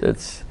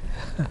 it's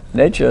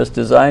nature has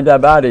designed our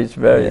bodies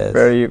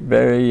very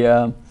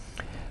well.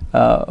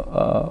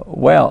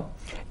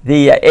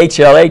 The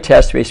HLA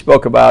test we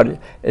spoke about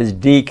is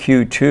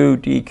DQ2,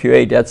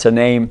 DQ8. That's the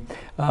name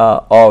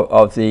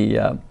of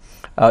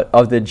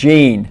the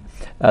gene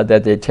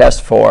that they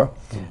test for.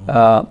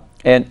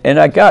 And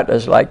our gut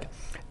is like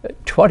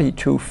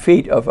 22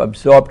 feet of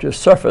absorptive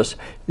surface.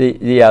 The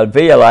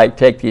alveoli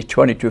take these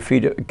 22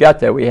 feet of gut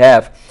that we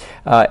have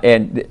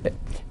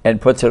and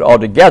puts it all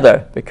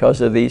together because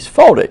of these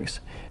foldings.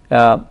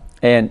 And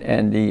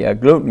the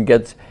gluten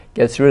gets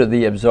rid of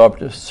the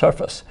absorptive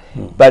surface.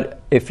 But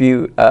if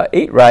you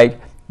eat right,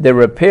 the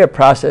repair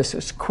process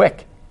is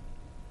quick.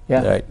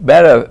 Yeah, right.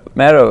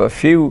 Matter of a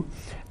few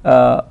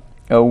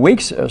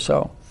weeks or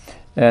so.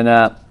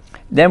 And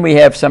then we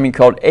have something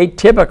called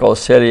atypical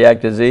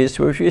celiac disease,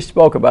 which we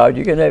spoke about.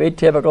 You can have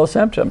atypical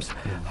symptoms,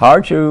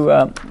 hard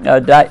to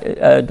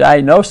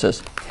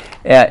diagnosis.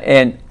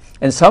 And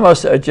some of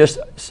us are just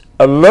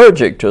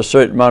allergic to a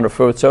certain amount of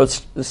food. So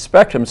the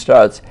spectrum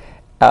starts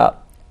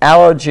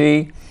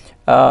allergy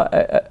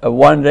at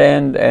one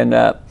end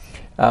and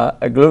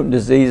gluten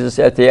diseases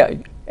at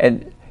the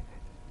and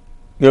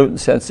gluten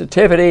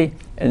sensitivity,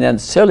 and then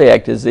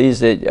celiac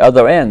disease at the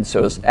other end.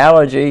 So it's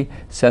allergy,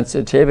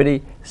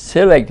 sensitivity,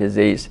 celiac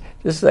disease.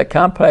 This is a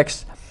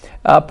complex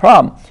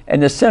problem.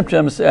 And the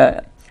symptoms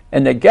in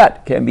the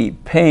gut can be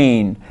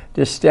pain,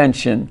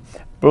 distension,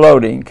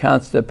 bloating,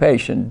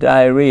 constipation,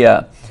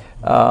 diarrhea,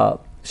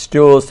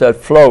 stools that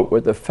float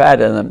with the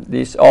fat in them.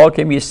 These all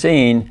can be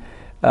seen,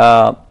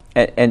 and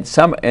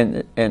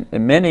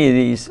many of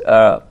these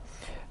are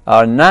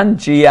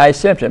non-GI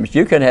symptoms.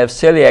 You can have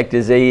celiac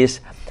disease,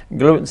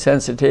 gluten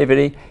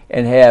sensitivity,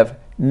 and have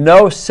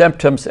no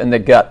symptoms in the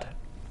gut.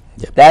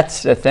 Yep.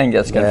 That's the thing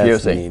that's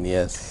confusing.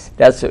 Yes.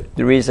 That's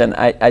the reason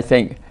I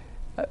think,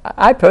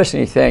 I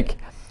personally think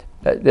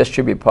that this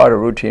should be part of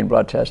routine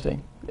blood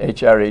testing,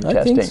 HRE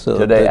testing so,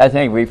 today. I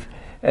think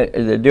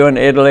they're doing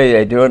it in Italy,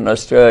 they do it in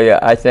Australia.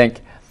 I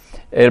think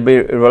it'll be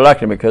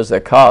reluctant because the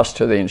cost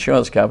to the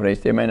insurance companies,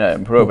 they may not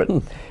improve it.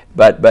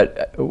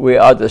 But we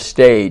are the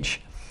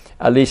stage,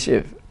 at least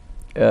if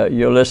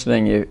you're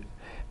listening,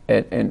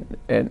 and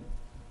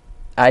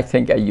I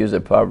think I use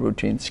it for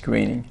routine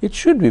screening. It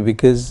should be,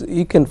 because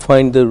you can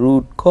find the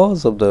root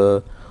cause of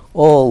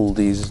all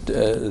these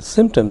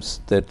symptoms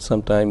that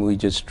sometimes we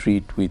just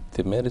treat with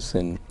the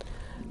medicine.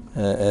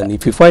 And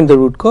if you find the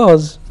root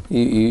cause,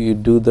 you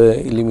do the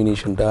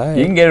elimination diet.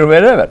 You can get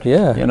rid of it.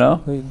 Yeah. You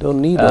know? You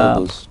don't need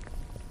all those.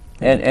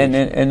 And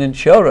in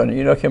children,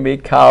 you know, can be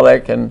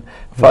colic and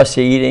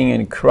fussy eating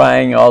and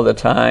crying all the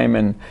time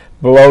and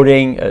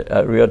bloating,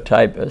 a real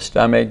type of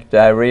stomach,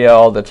 diarrhea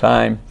all the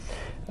time.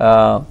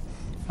 Not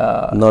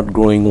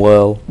growing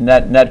well.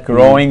 Not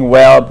growing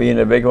well, being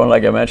a big one,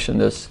 like I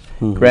mentioned, this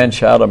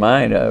grandchild of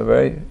mine,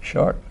 very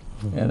short.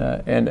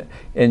 And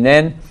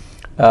then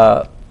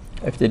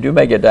if they do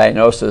make a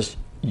diagnosis,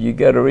 you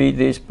got to read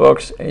these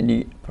books,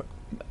 and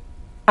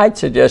I'd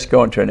suggest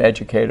going to an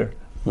educator.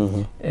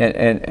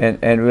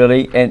 And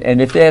really,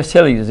 and if they have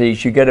celiac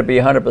disease, you got to be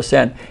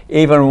 100%.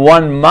 Even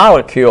one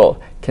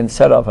molecule can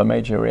set off a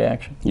major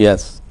reaction.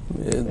 Yes,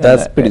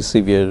 that's pretty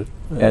severe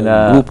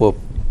group of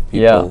people.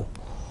 Yeah.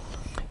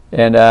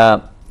 And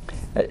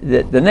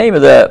the name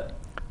of the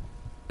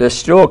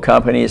stool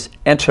company is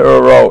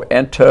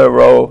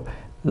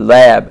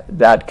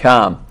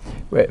enterolab.com,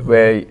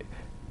 where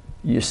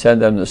you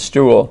send them the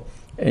stool,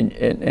 and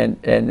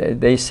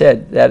they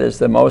said that is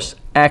the most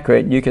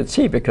accurate. You can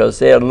see because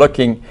they are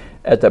looking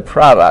at the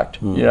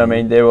product. You know what I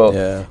mean? They will,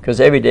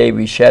 because every day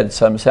we shed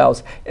some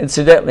cells.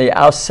 Incidentally,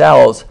 our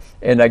cells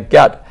in the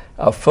gut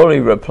are fully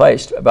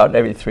replaced about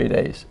every 3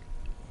 days.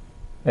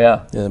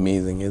 Yeah.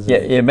 Amazing, isn't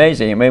it? Yeah,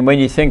 amazing. I mean, when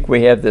you think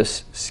we have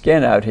this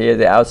skin out here,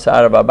 the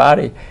outside of our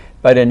body,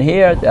 but in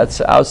here,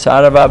 that's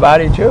outside of our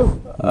body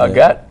too, our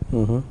gut.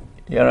 You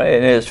know,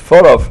 it is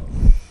full of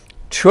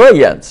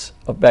trillions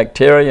of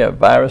bacteria,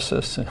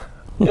 viruses.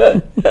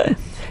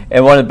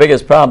 And one of the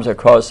biggest problems, of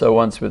course, the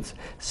ones with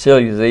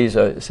celiac disease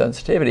or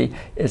sensitivity,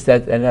 is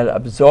that they're not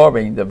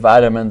absorbing the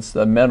vitamins,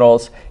 the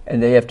minerals,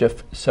 and they have to,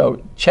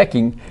 so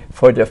checking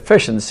for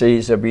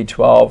deficiencies of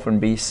B12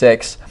 and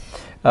B6,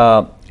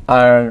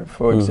 iron,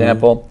 for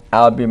example,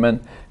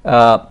 albumin,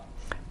 you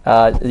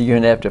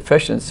can have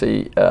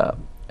deficiency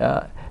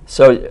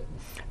So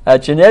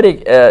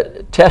genetic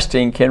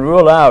testing can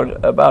rule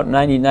out about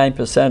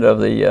 99% of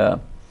the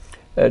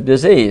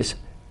disease,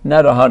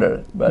 not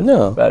 100, but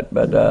No.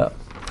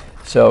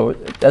 so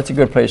that's a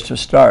good place to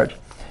start.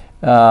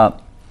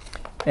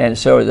 And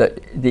so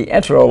the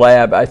enteral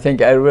lab, I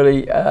think I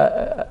really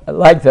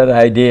like that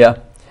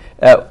idea.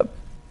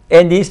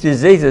 And these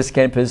diseases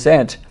can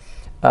present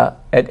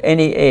at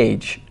any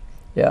age.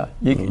 Yeah,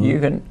 you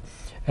can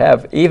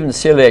have even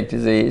celiac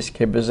disease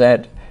can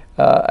present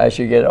as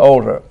you get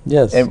older.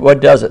 Yes. And what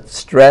does it?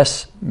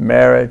 Stress,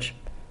 marriage,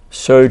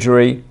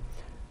 surgery,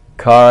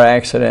 car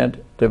accident,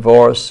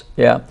 divorce.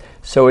 Yeah.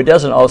 So it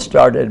doesn't all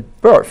start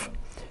at birth.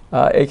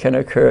 It can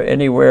occur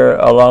anywhere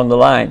along the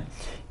line.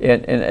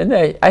 And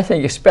I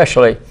think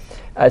especially,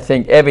 I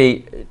think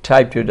every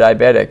type 2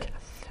 diabetic,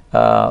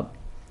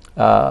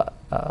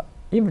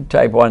 even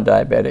type 1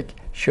 diabetic,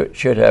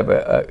 should have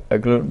a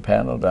gluten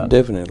panel done.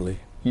 Definitely.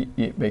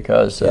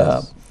 Because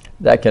Yes.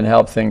 that can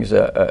help things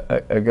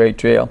a great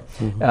deal.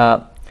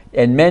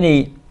 And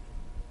many,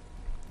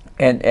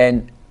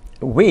 and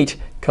wheat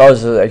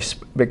causes,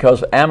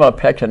 because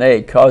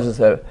amylopectin causes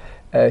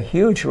a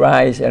huge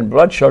rise in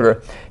blood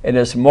sugar, and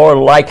it's more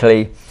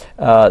likely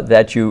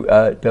that you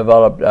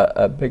develop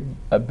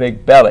a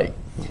big belly.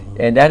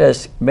 And that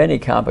has many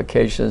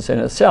complications in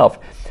itself.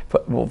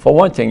 For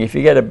one thing, if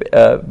you get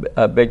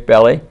a big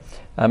belly,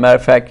 as a matter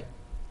of fact,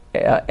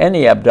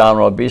 any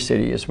abdominal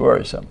obesity is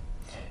worrisome.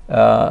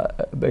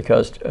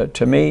 Because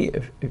to me,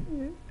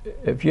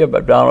 if you have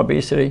abdominal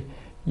obesity,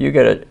 you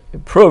got to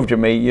prove to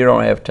me you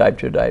don't have type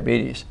 2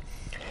 diabetes.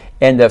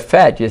 And the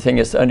fat, you think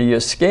it's under your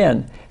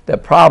skin. The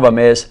problem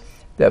is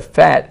the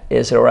fat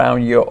is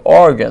around your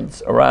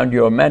organs, around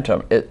your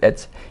omentum.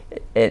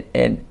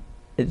 And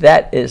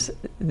that is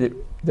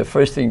the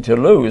first thing to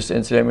lose.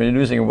 And so when you're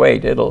losing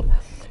weight, it'll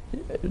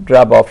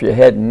drop off your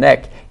head and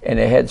neck, and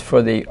it heads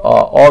for the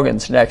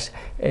organs next.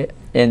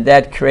 And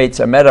that creates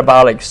a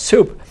metabolic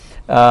soup.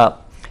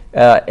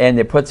 And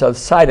it puts out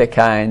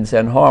cytokines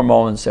and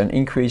hormones and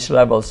increased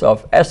levels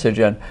of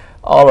estrogen,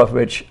 all of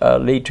which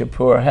lead to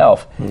poor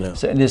health. Yeah.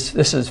 So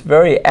this is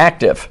very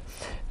active,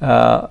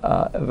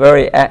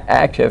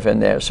 active in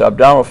there. So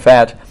abdominal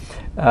fat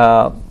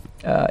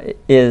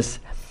is,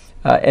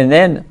 and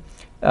then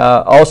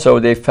also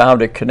they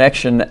found a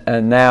connection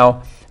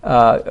now,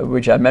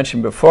 which I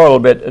mentioned before a little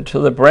bit, to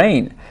the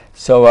brain.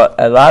 So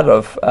a lot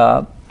of,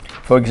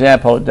 for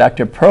example,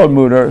 Dr.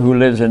 Perlmutter, who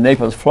lives in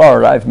Naples,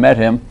 Florida, I've met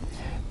him,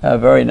 a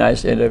very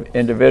nice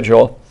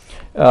individual.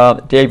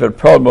 David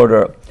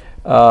Perlmutter,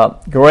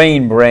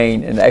 Grain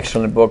Brain, an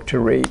excellent book to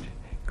read.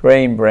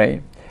 Grain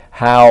Brain,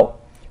 how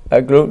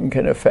gluten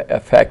can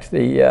affect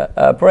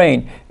the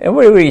brain. And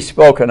we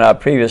spoke in our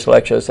previous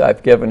lectures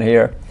I've given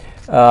here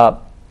on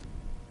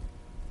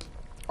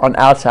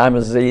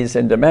Alzheimer's disease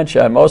and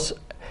dementia. Most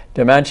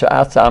dementia,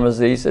 Alzheimer's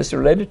disease is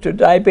related to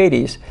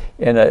diabetes,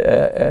 and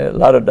a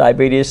lot of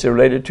diabetes is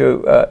related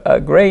to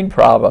grain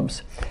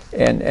problems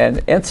and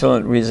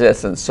insulin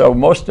resistance. So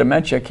most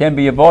dementia can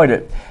be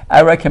avoided.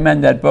 I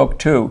recommend that book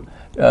too,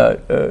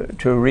 to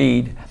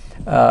read.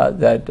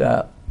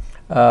 That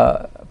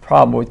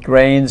problem with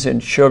grains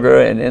and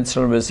sugar and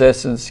insulin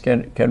resistance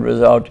can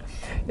result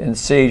in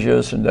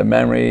seizures and the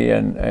memory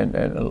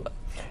and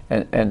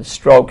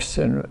strokes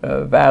and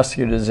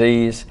vascular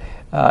disease.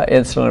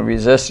 Insulin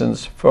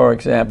resistance, for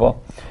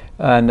example,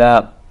 and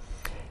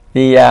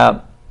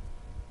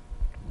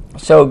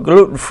so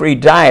gluten-free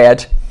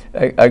diet,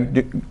 a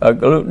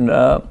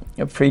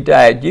gluten-free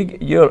diet.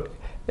 You'll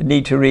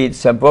need to read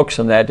some books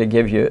on that to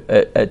give you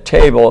a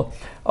table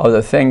of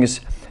the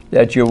things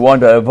that you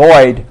want to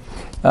avoid,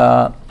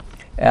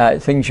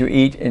 things you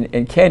eat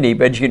and can't eat.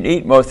 But you can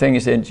eat more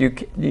things than you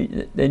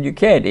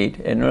can't eat.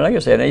 And like I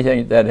said,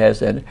 anything that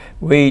has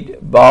wheat,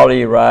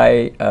 barley,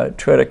 rye,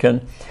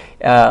 triticin.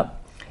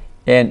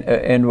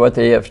 And what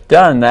they have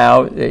done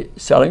now,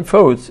 selling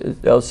foods,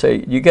 they'll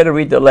say, you got to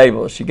read the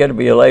labels. You got to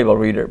be a label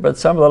reader. But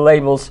some of the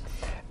labels,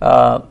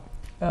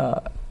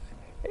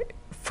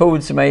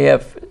 foods may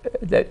have,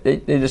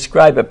 they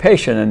describe a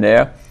patient in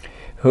there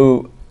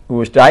who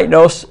was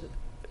diagnosed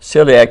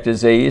celiac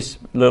disease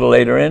a little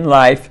later in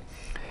life,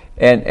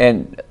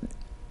 and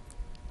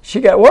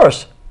she got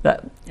worse,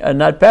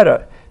 not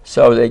better.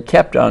 So they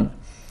kept on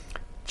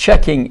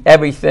checking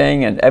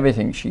everything, and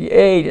everything she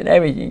ate and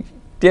everything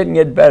didn't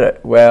get better.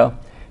 Well,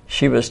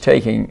 she was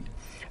taking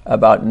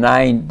about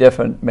 9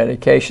 different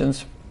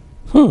medications.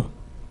 You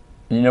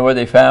know what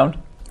they found?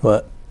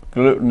 What?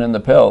 Gluten in the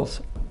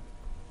pills.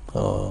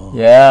 Oh.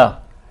 Yeah.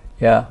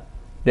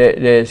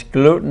 There's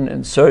gluten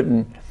in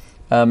certain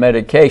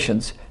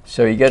medications,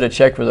 so you got to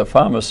check with the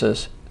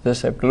pharmacist. Does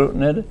this have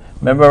gluten in it?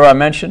 Remember I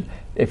mentioned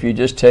if you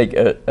just take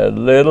a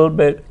little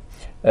bit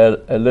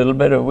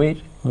of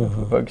wheat,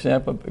 for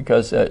example,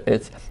 because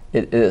it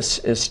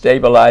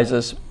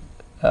stabilizes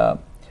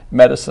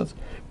medicines.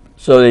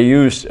 So they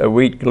use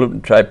wheat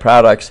gluten-free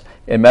products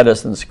in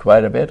medicines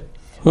quite a bit.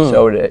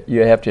 So that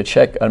you have to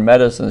check on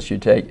medicines you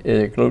take,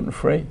 is it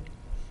gluten-free?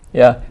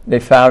 Yeah, they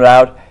found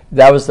out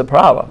that was the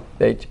problem.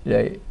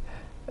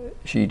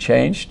 She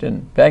changed,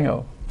 and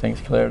bingo, things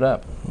cleared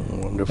up.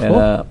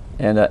 Wonderful.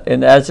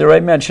 And as I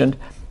mentioned,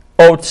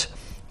 oats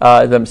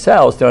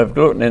themselves don't have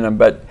gluten in them,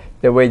 but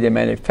the way they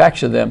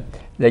manufacture them,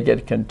 they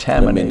get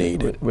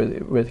contaminated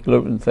with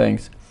gluten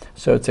things.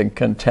 So it's a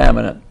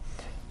contaminant,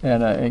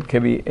 and it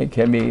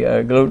can be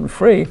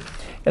gluten-free.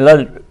 A lot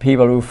of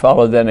people who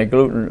follow then a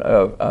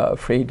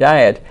gluten-free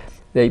diet,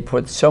 they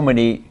put so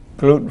many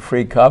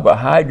gluten-free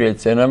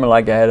carbohydrates in them.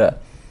 Like I had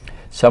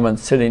someone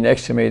sitting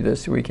next to me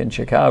this week in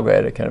Chicago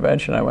at a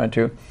convention I went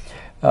to,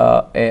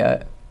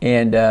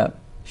 and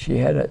she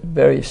had a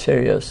very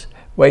serious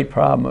weight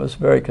problem. I was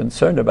very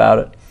concerned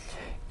about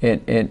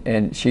it,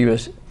 and she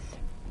was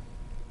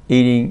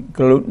eating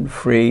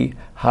gluten-free,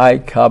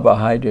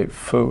 high-carbohydrate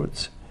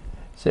foods.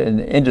 So, and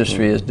the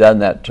industry has done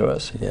that to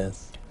us.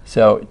 Yes.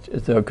 So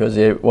because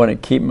they want to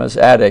keep them as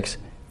addicts,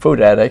 food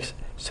addicts,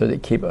 so they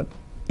keep on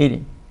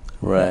eating.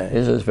 Right.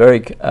 This is very.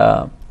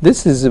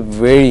 This is a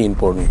very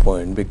important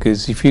point,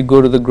 because if you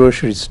go to the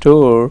grocery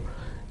store,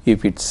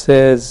 if it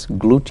says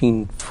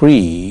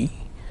gluten-free,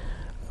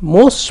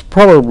 most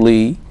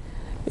probably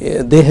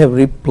they have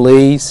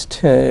replaced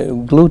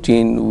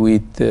gluten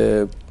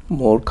with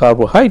more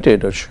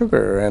carbohydrate or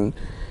sugar. And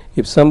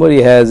if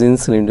somebody has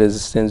insulin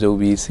resistance,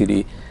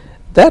 obesity,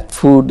 that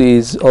food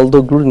is,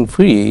 although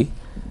gluten-free,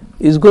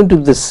 is going to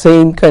do the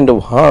same kind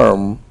of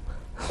harm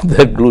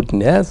that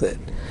gluten has it.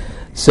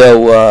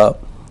 So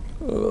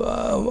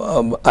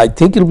I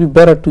think it'll be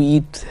better to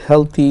eat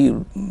healthy,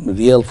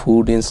 real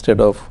food instead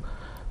of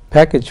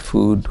packaged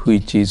food,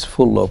 which is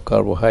full of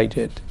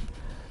carbohydrate,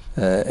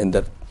 in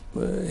that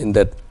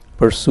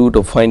pursuit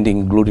of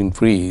finding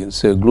gluten-free.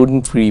 So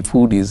gluten-free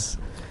food is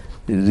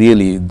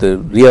really the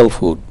real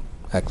food,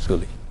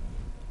 actually.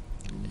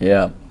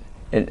 Yeah,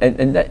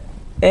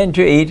 and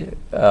to eat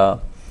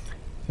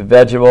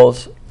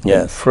vegetables,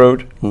 Yes. and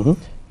fruit,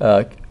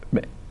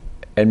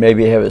 and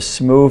maybe have a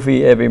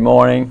smoothie every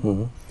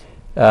morning.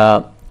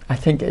 I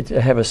think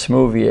to have a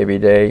smoothie every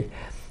day,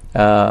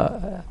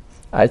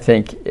 I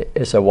think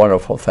is a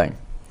wonderful thing.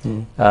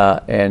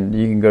 And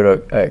you can go to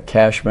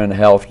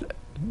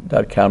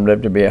CashmanHealth.com,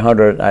 live to be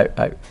 100.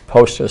 I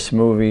post a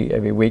smoothie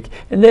every week.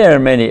 And there are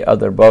many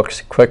other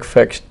books. Quick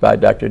Fix by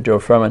Dr. Joe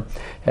Furman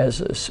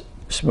has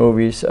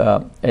smoothies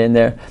in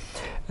there.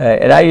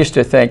 And I used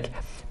to think,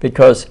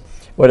 because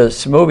what a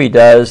smoothie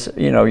does,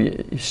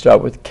 you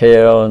start with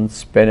kale and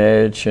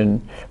spinach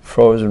and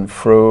frozen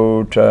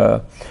fruit,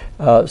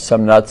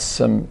 some nuts,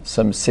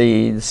 some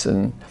seeds,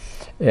 and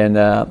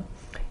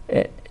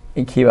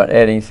keep on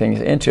adding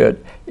things into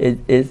it.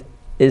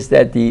 Is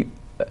that the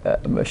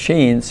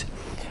machines,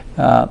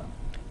 the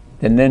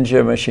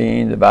Ninja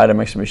machine, the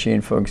Vitamix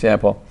machine, for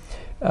example,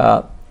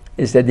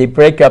 is that they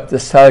break up the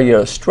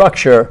cellular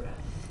structure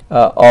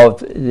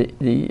of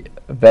the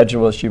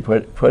vegetables you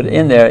put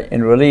in there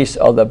and release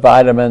all the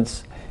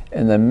vitamins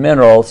and the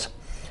minerals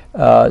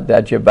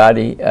that your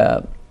body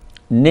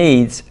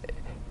needs,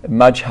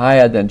 much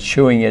higher than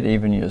chewing it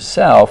even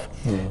yourself.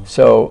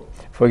 So,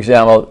 for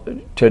example,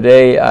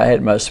 today I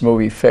had my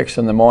smoothie fix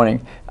in the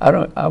morning.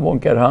 I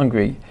won't get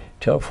hungry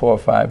till 4 or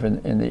 5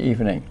 in the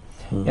evening.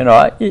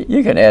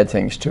 You can add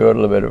things to it, a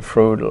little bit of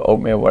fruit,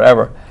 oatmeal,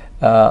 whatever.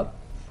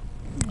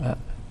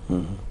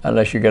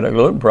 Unless you get a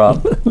gluten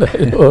problem.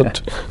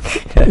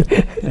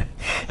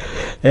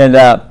 And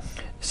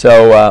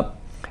so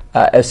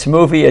a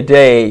smoothie a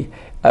day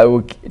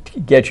will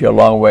get you a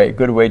long way.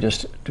 Good way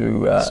just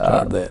to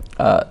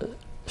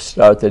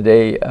start the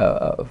day,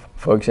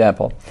 for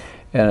example.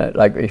 And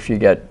like if you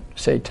get,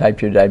 say, type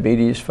 2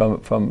 diabetes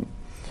from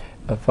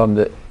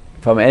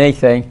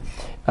anything,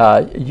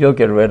 you'll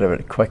get rid of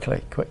it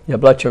quickly. Your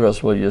blood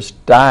sugars will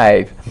just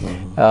dive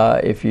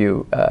if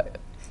you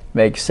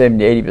make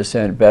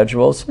 70–80%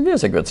 vegetables. And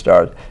there's a good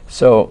start.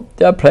 So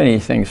there are plenty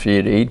of things for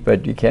you to eat,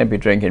 but you can't be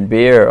drinking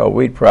beer or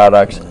wheat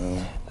products.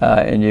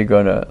 And you're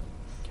going to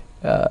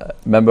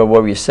remember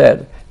what we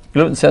said: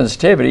 gluten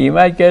sensitivity. You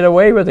might get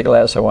away with a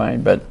glass of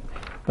wine, but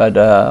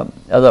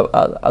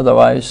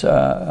otherwise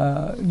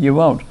you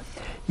won't.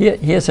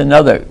 Here's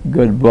another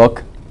good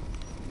book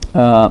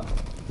to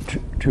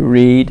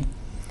read: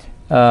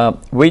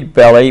 Wheat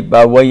Belly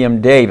by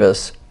William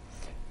Davis,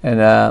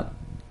 and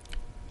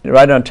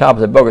right on top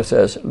of the book it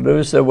says,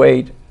 lose the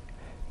wheat,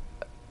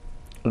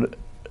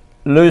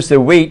 lose the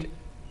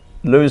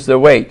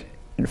weight,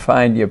 and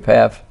find your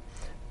path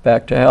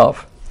back to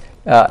health.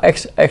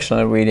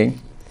 Excellent reading.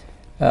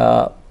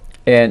 And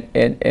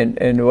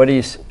what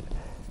he's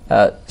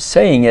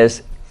saying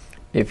is,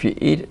 if you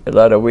eat a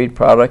lot of wheat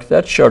products,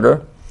 that's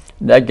sugar,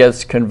 that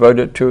gets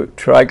converted to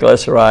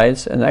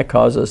triglycerides, and that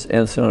causes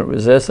insulin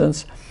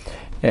resistance.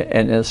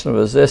 And insulin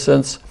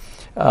resistance,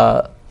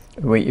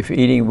 if you're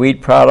eating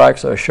wheat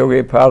products or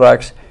sugary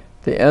products,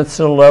 the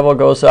insulin level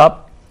goes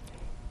up.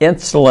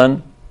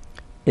 Insulin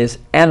is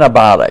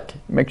antibiotic.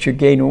 It makes you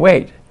gain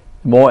weight.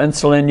 The more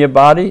insulin in your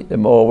body, the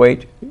more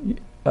weight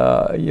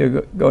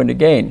you're going to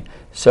gain.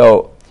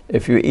 So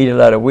if you eat a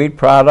lot of wheat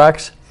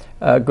products,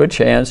 good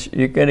chance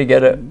you're going to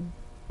get a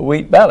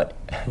wheat belly.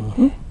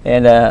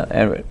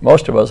 And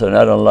most of us are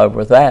not in love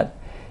with that.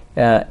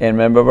 And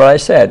remember what I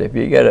said: if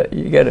you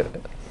get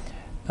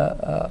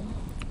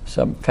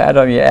some fat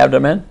on your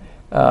abdomen,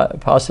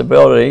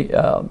 possibility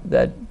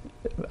that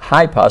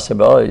high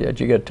possibility that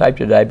you get type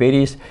 2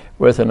 diabetes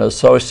with an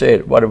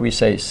associated, what do we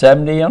say,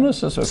 70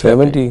 illnesses or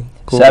 70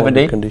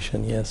 70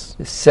 condition, yes.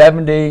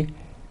 70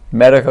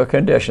 medical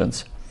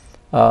conditions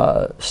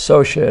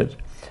associated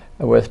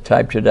with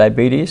type 2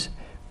 diabetes,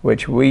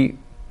 which we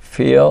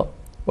feel,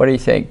 what do you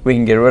think? We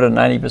can get rid of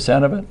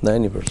 90% of it?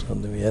 90%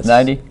 of them, yes.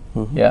 90?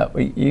 Mm-hmm. Yeah,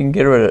 you can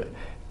get rid of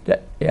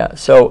it. Yeah,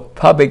 so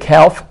public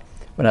health,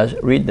 when I was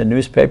reading the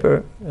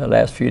newspaper the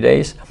last few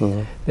days,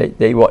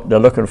 Mm-hmm. they're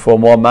looking for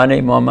more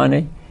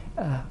money.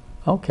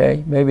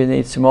 Okay, maybe they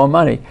need some more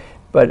money,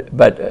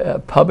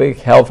 but public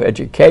health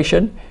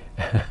education,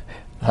 a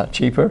lot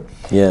cheaper.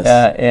 Yes.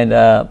 And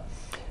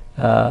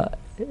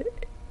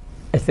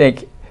I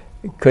think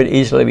it could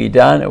easily be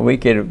done, and we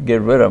could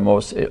get rid of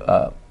most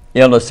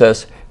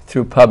illnesses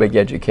through public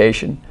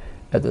education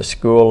at the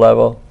school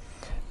level.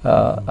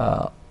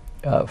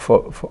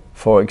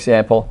 For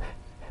example,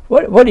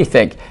 what do you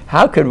think?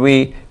 How could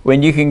we,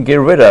 when you can get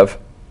rid of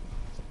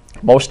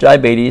most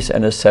diabetes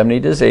and the 70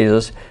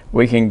 diseases,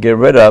 we can get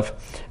rid of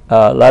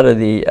a lot of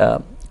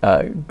the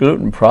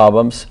gluten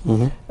problems.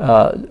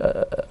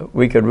 Mm-hmm.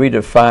 We could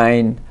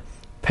redefine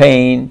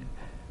pain.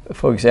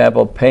 For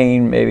example,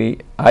 pain, maybe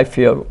I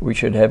feel we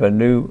should have a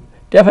new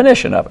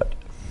definition of it.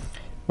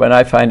 When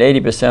I find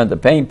 80% of the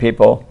pain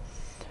people,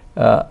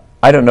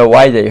 I don't know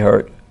why they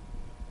hurt,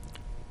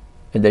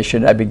 and they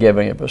should not be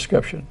giving a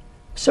prescription.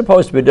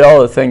 Supposed to be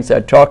all the things I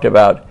talked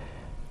about,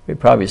 we'd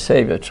probably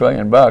save $1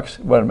 trillion,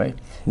 wouldn't we?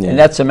 Yeah. And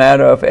that's a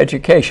matter of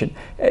education.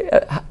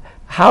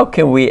 How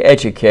can we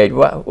educate?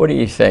 What do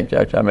you think,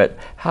 Dr. Ahmed?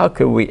 How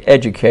can we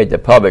educate the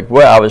public?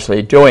 We're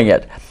obviously doing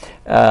it,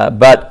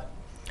 but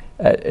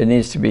it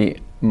needs to be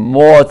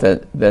more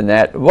than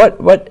that.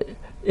 What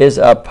is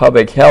our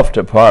public health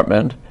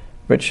department,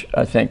 which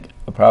I think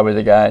probably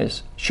the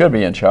guys should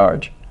be in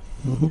charge,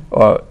 Mm-hmm.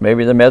 or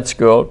maybe the med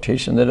school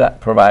teaching the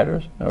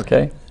providers,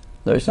 okay?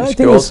 Nursing I think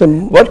schools.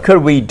 it's What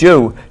could we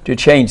do to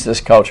change this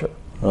culture?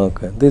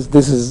 Okay,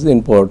 this is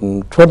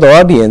important. For the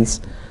audience,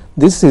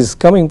 this is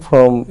coming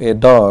from a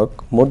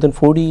doc, more than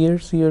 40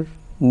 years here,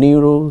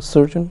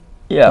 neurosurgeon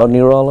Yeah. or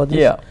neurologist.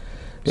 Yeah.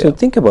 So Yeah.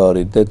 think about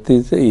it, that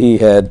he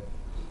had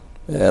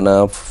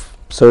enough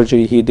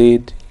surgery he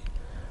did.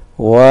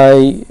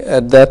 Why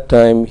at that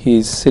time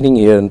he's sitting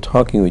here and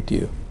talking with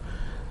you?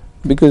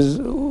 Because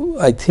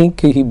I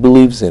think he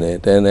believes in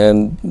it,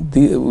 and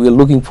we're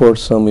looking for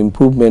some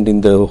improvement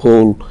in the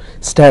whole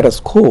status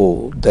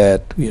quo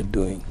that we are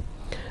doing,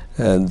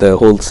 and the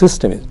whole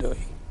system is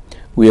doing.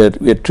 We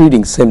are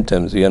treating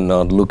symptoms. We are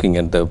not looking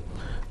at the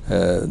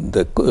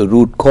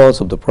root cause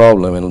of the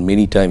problem, and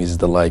many times it's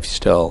the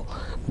lifestyle,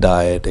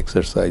 diet,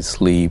 exercise,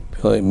 sleep.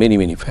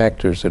 Many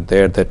factors are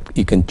there that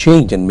you can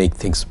change and make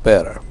things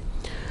better.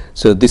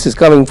 So this is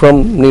coming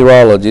from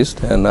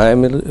neurologist, and I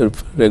am a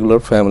regular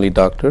family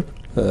doctor,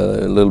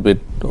 a little bit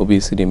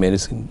obesity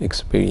medicine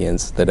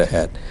experience that I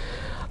had.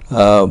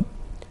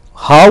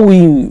 How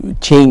we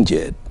change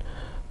it,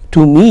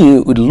 to me,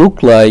 it would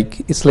look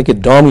like it's like a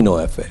domino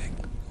effect.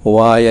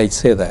 Why I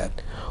say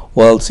that?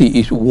 Well, see,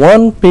 if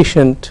one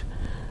patient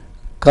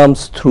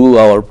comes through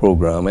our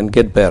program and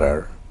get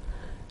better,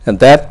 and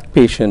that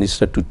patient is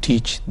start to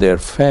teach their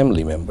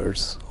family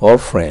members or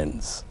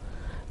friends,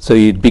 so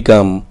it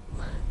become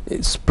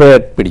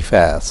spread pretty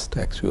fast,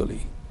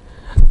 actually.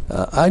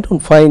 I don't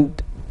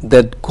find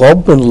that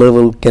government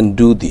level can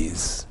do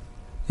this.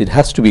 It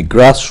has to be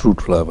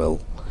grassroots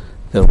level.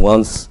 That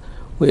once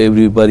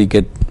everybody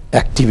get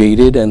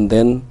activated, and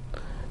then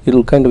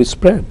it'll kind of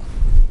spread.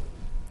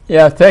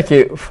 Yeah, thank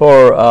you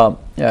for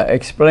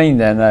explaining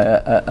that.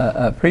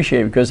 I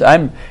appreciate it, because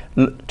I'm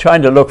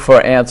trying to look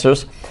for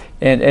answers,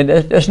 and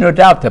there's no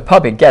doubt the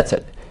public gets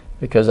it,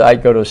 because I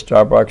go to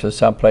Starbucks or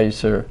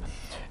someplace, or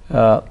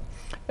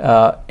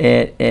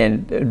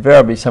and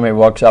invariably somebody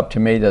walks up to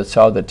me that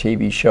saw the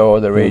TV show or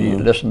the radio,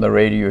 listened to the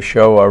radio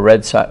show, or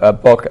read a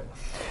book,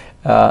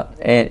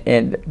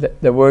 and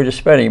the word is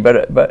spreading.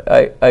 But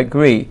I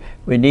agree,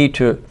 we need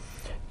to.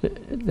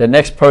 The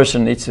next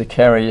person needs to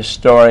carry a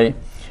story,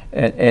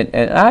 and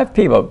I have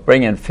people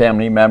bring in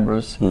family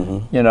members,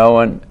 you know,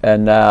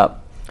 and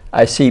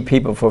I see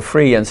people for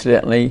free,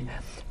 incidentally,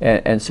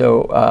 and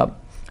so.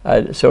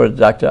 So did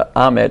Dr.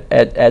 Ahmed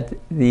at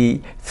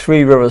the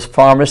Three Rivers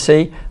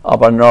Pharmacy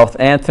up on North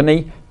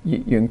Anthony.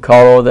 You can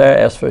call over there,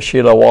 ask for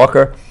Sheila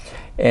Walker,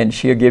 and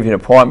she'll give you an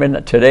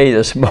appointment. Today,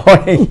 this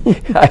morning,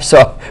 I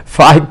saw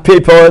 5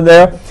 people in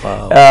there.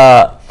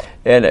 Wow.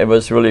 And it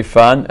was really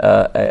fun.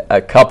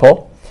 A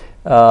couple,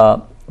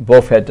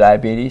 both had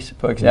diabetes,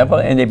 for example,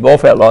 and they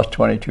both had lost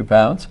 22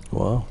 pounds.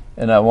 Wow.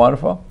 Isn't that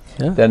wonderful?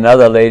 Yeah. Then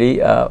another lady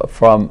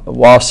from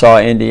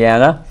Wausau,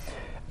 Indiana,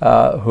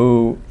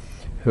 who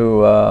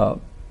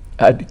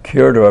had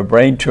cured of a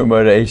brain tumor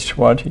at age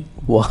 20.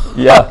 Wow.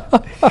 Yeah.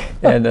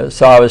 And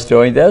so I was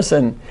doing this,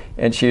 and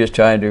she was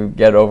trying to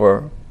get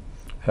over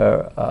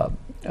her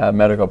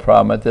medical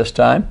problem at this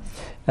time,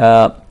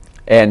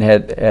 and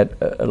had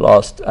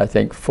lost, I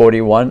think,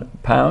 41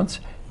 pounds,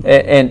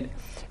 and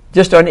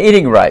just on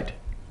eating right.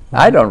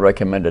 I don't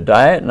recommend a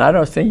diet, and I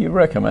don't think you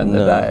recommend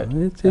the diet.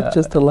 It's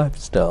just a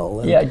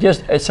lifestyle. Yeah,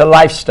 it's a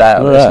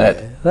lifestyle, isn't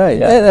it? Right.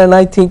 Yeah. And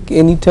I think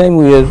anytime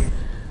we are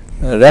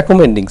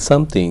recommending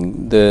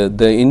something,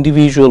 the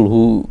individual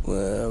who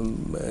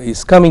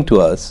is coming to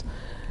us,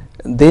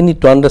 they need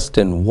to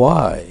understand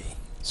why.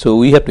 So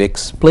we have to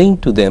explain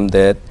to them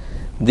that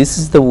this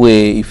is the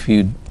way, if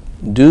you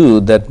do,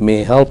 that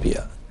may help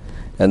you,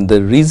 and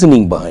the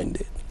reasoning behind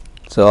it.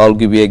 So I'll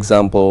give you an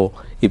example.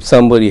 If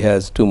somebody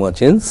has too much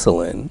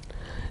insulin,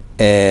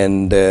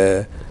 and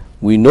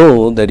we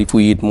know that if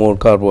we eat more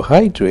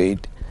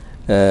carbohydrate,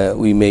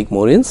 we make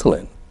more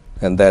insulin,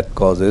 and that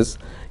causes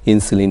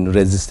insulin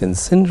resistance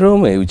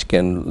syndrome, which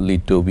can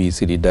lead to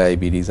obesity,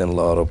 diabetes, and a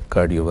lot of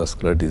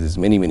cardiovascular disease,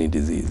 many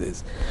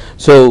diseases.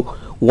 So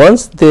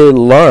once they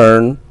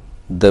learn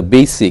the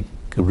basic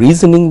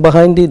reasoning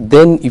behind it,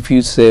 then if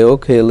you say,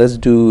 okay, let's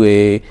do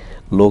a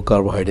low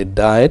carbohydrate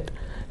diet,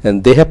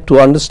 and they have to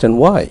understand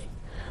why.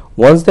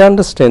 Once they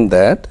understand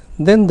that,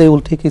 then they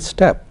will take a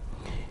step.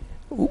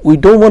 We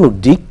don't want to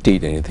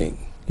dictate anything.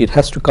 It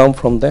has to come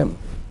from them,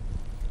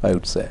 I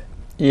would say.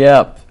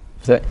 Yeah,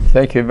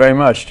 thank you very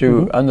much.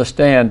 To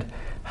understand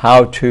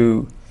how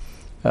to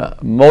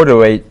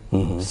motivate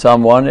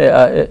someone,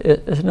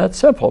 it's not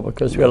simple,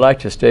 because we like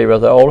to stay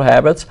with our old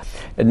habits.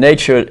 And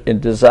nature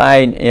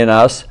design in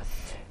us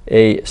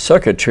a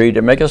circuitry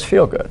to make us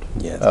feel good.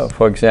 Yes.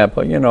 For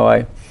example, you know,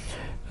 I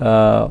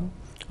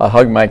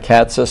hugged my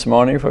cats this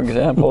morning, for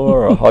example,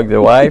 or I hugged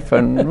the wife,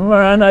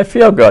 and I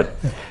feel good.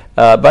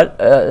 But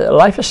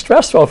life is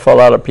stressful for a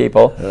lot of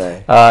people,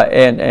 Right.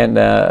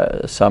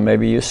 and some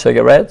maybe use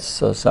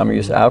cigarettes, some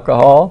use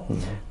alcohol.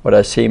 What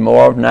I see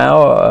more of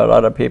now, a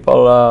lot of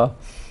people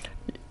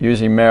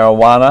using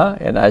marijuana,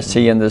 and I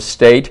see in the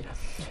state,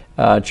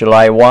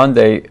 July 1,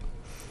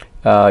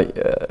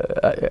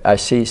 I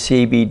see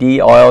CBD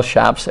oil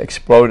shops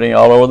exploding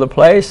all over the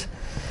place.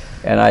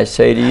 And I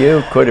say to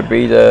you, could it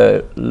be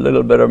the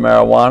little bit of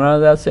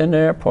marijuana that's in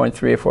there,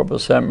 0.3 or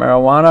 4%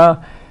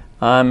 marijuana?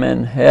 I'm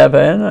in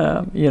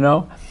heaven, you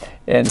know.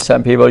 And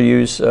some people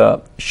use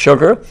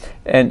sugar,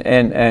 and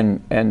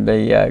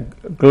the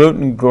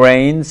gluten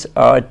grains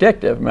are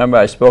addictive. Remember,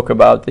 I spoke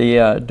about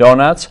the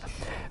donuts.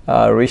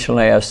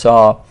 Recently, I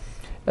saw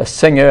a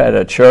singer at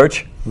a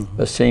church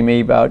see me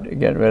about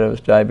getting rid of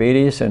his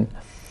diabetes, and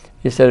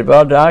he said,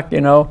 well, Doc,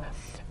 you know,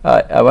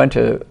 I went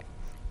to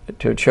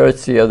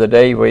church the other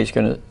day where he's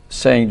going to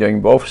sing during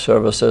both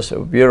services, a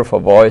beautiful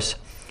voice.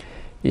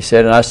 He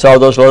said, and I saw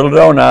those little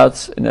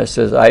donuts, and it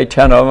says, I ate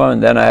 10 of them,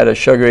 and then I had a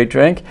sugary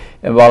drink,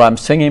 and while I'm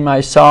singing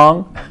my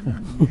song,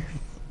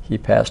 he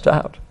passed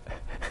out.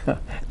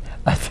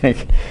 I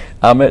think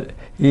Ahmed,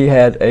 he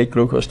had a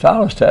glucose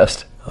tolerance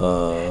test.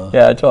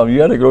 Yeah, I told him,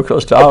 you had a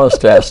glucose tolerance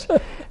test,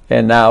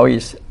 and now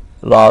he's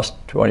lost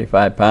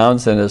 25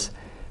 pounds and his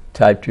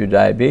type 2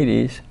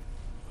 diabetes.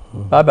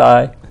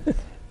 Bye-bye.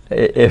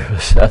 It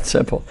was that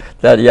simple.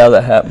 That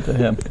happened to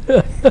him.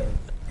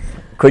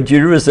 Could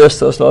you resist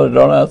those little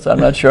donuts? I'm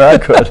not sure I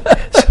could.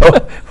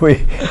 So we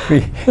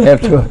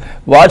have to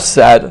watch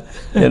that,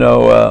 you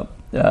know,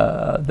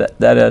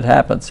 that it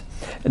happens.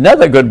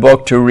 Another good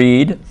book to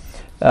read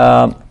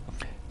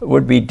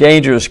would be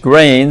Dangerous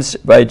Grains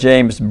by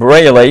James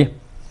Braley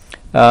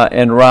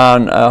and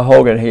Ron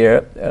Hogan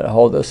here. I'll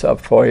hold this up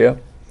for you.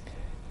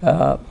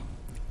 I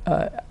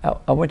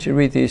want you to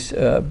read these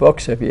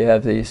books if you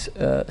have these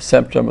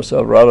symptoms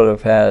a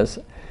relative has,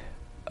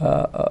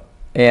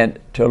 and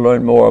to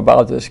learn more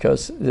about this,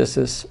 because this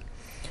is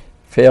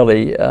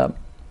fairly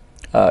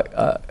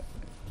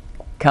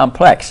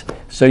complex.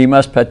 So you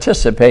must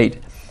participate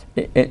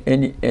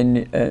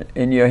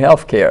in your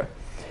health care,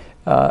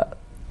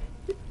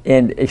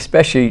 and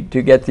especially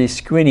to get these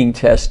screening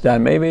tests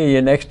done. Maybe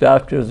your next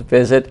doctor's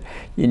visit,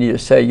 you need to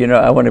say, you know,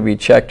 I want to be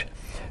checked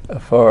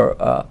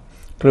for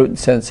gluten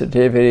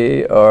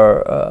sensitivity,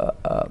 or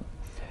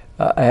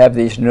I have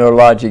these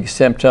neurologic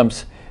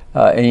symptoms,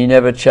 and you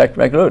never checked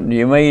my gluten.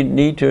 You may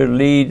need to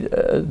lead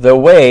the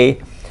way,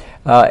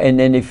 and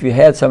then if you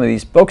had some of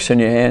these books in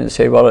your hand and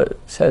say, well, it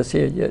says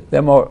here,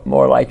 they're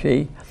more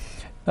likely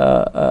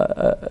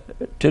to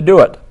do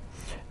it.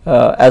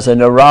 As a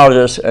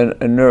neurologist and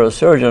a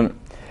neurosurgeon,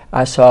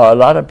 I saw a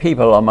lot of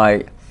people on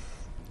my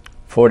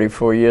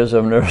 44 years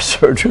of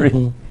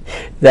neurosurgery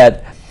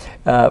that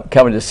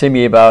coming to see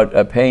me about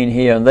a pain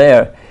here and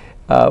there,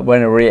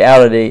 when in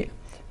reality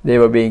they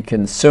were being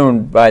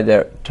consumed by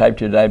their type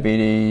 2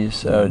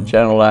 diabetes,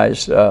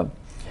 generalized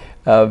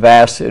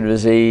vascular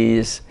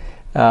disease,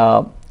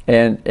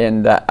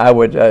 and I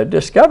would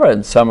discover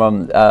in some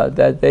of them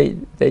that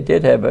they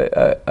did have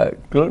a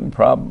gluten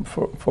problem,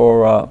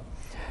 for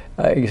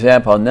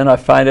example, and then I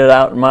find it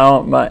out in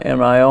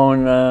my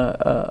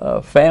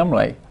own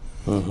family,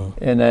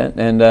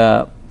 and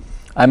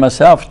I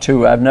myself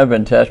too, I've never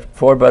been tested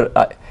before,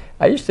 but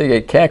I used to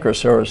get canker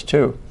sores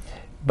too.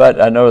 But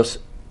I noticed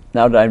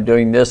now that I'm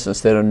doing this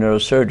instead of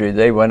neurosurgery,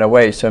 they went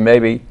away, so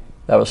maybe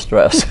that was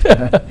stress.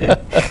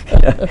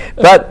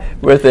 But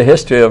with the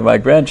history of my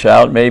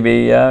grandchild,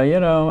 maybe, you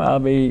know, I'll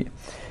be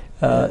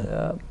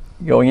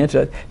going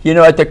into it. You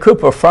know, at the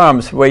Cooper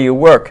Farms where you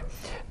work,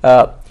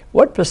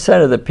 what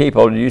percent of the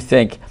people do you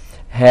think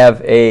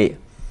have a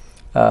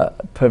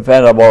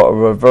preventable or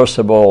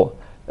reversible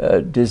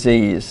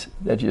disease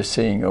that you're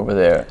seeing over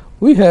there?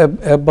 We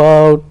have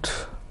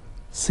about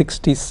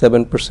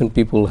 67%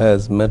 people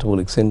has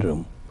metabolic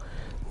syndrome,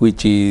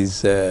 which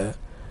is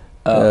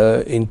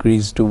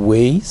increased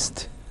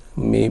waist,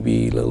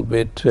 maybe a little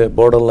bit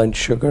borderline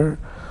sugar,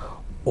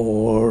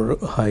 or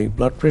high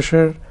blood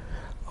pressure,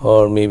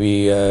 or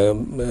maybe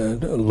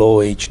low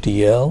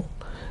HDL,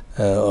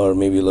 or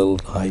maybe a little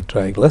high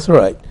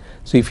triglyceride.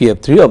 So if you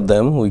have 3 of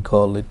them, we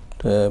call it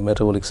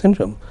metabolic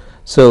syndrome.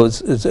 So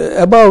it's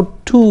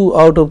about 2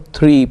 out of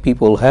 3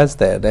 people has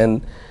that,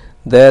 and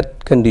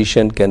that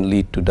condition can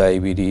lead to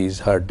diabetes,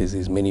 heart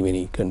disease,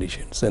 many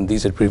conditions, and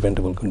these are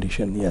preventable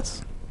conditions.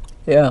 Yes.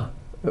 Yeah.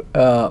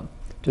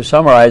 To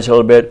summarize a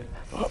little bit,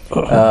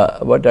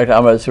 what Dr.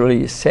 Ahmed is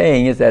really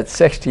saying is that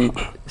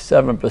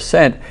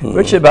 67%,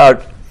 which is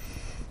about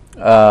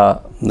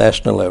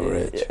national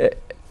average,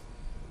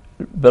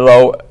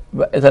 below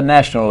at the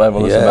national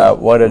level is about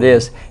what it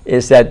is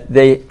that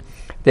they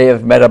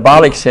have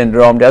metabolic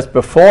syndrome. That's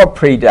before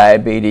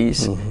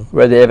pre-diabetes,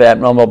 where they have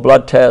abnormal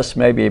blood tests,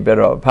 maybe a bit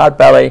of a pot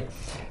belly,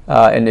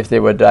 and if they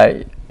were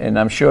and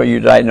I'm sure you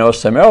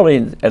diagnose them early,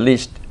 and at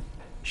least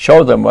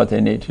show them what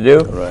they need to do.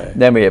 Right.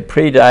 Then we have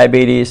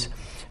pre-diabetes,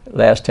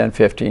 last 10,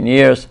 15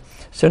 years.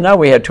 So now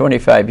we had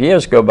 25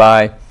 years go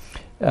by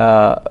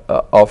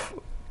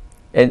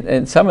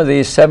and some of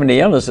these 70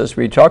 illnesses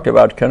we talked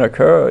about can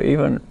occur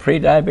even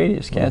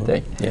pre-diabetes, can't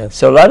they? Yes.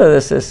 So a lot of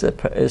this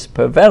is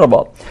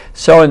preventable.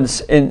 So in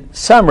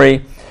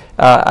summary,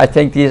 I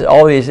think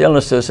all these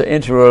illnesses are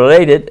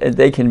interrelated, and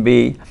they can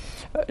be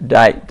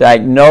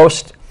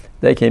diagnosed,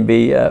 they can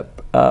be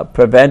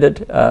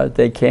prevented,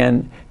 they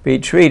can be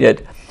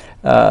treated.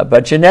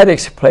 But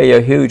genetics play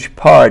a huge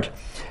part,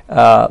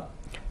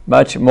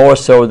 much more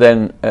so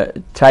than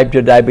type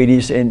 2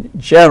 diabetes in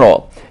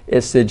general.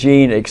 It's the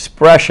gene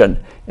expression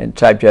in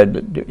type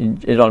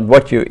 2, on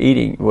what you're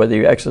eating, whether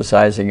you're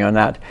exercising or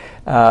not.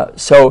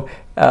 So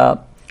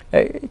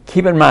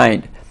keep in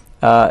mind,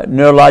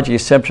 neurologic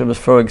symptoms,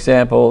 for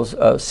example,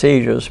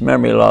 seizures,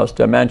 memory loss,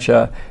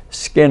 dementia,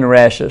 skin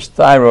rashes,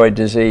 thyroid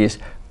disease,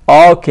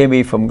 all can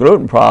be from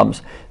gluten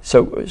problems.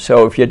 So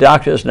if your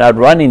doctor is not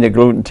running the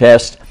gluten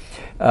test,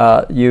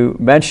 you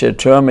mention it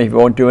to him. If you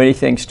won't do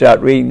anything,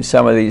 start reading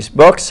some of these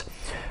books,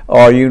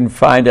 or you can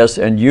find us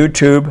on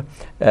YouTube,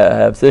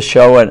 have this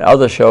show and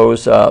other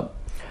shows on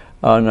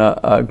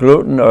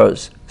gluten, or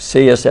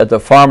see us at the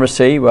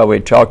pharmacy where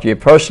we talk to you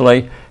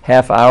personally,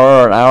 half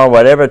hour or an hour,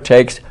 whatever it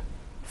takes,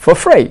 for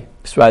free.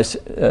 So I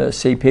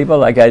see people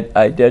like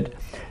I did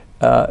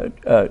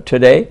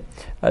today.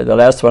 The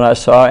last one I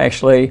saw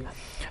actually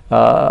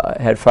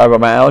had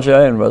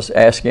fibromyalgia and was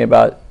asking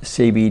about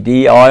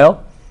CBD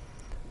oil,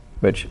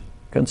 which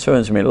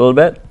concerns me a little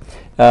bit.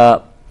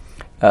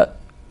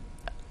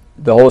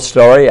 The whole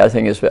story, I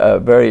think, is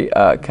very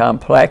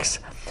complex.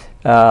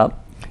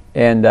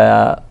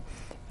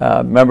 Remember,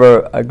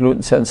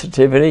 gluten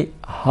sensitivity,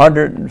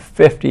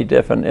 150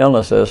 different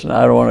illnesses, and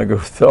I don't want to go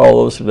through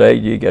all those today,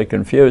 you get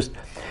confused,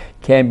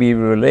 can be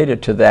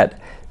related to that.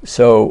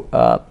 So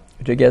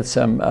to get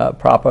some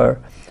proper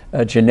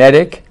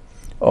genetic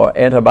or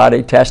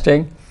antibody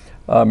testing,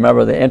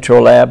 remember the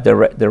intro lab,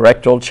 the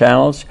rectal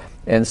channels,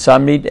 and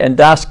some need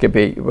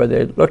endoscopy where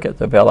they look at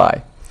the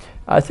villi.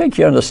 I think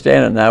you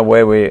understand it now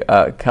where we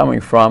are coming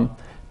from.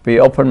 Be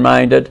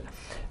open-minded,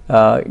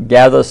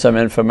 gather some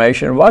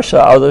information, watch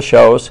the other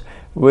shows.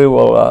 We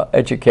will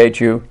educate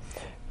you.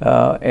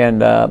 And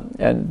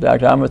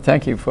Dr. Ahmed,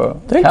 thank you for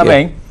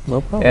coming. You.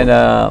 No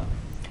problem.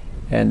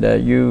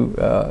 And you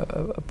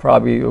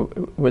probably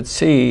would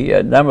see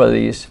a number of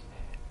these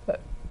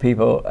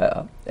people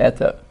at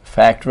the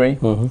factory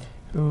who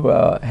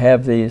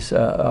have these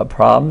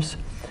problems.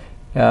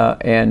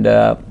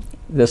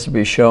 This will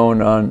be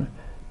shown on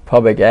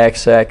public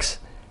access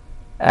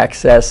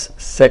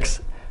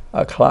 6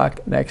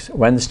 o'clock next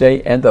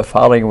Wednesday and the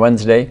following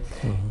Wednesday,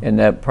 and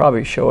they'll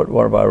probably show it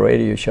one of our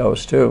radio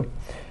shows too.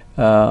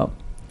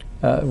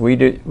 We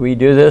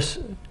do this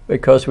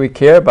because we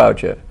care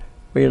about you.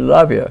 We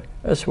love you.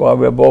 That's why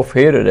we're both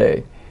here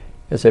today.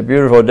 It's a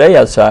beautiful day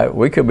outside.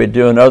 We could be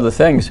doing other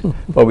things,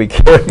 but we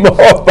care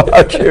more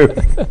about you.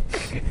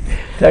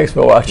 Thanks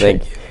for watching.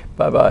 Thank you.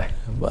 Bye-bye.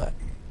 Bye.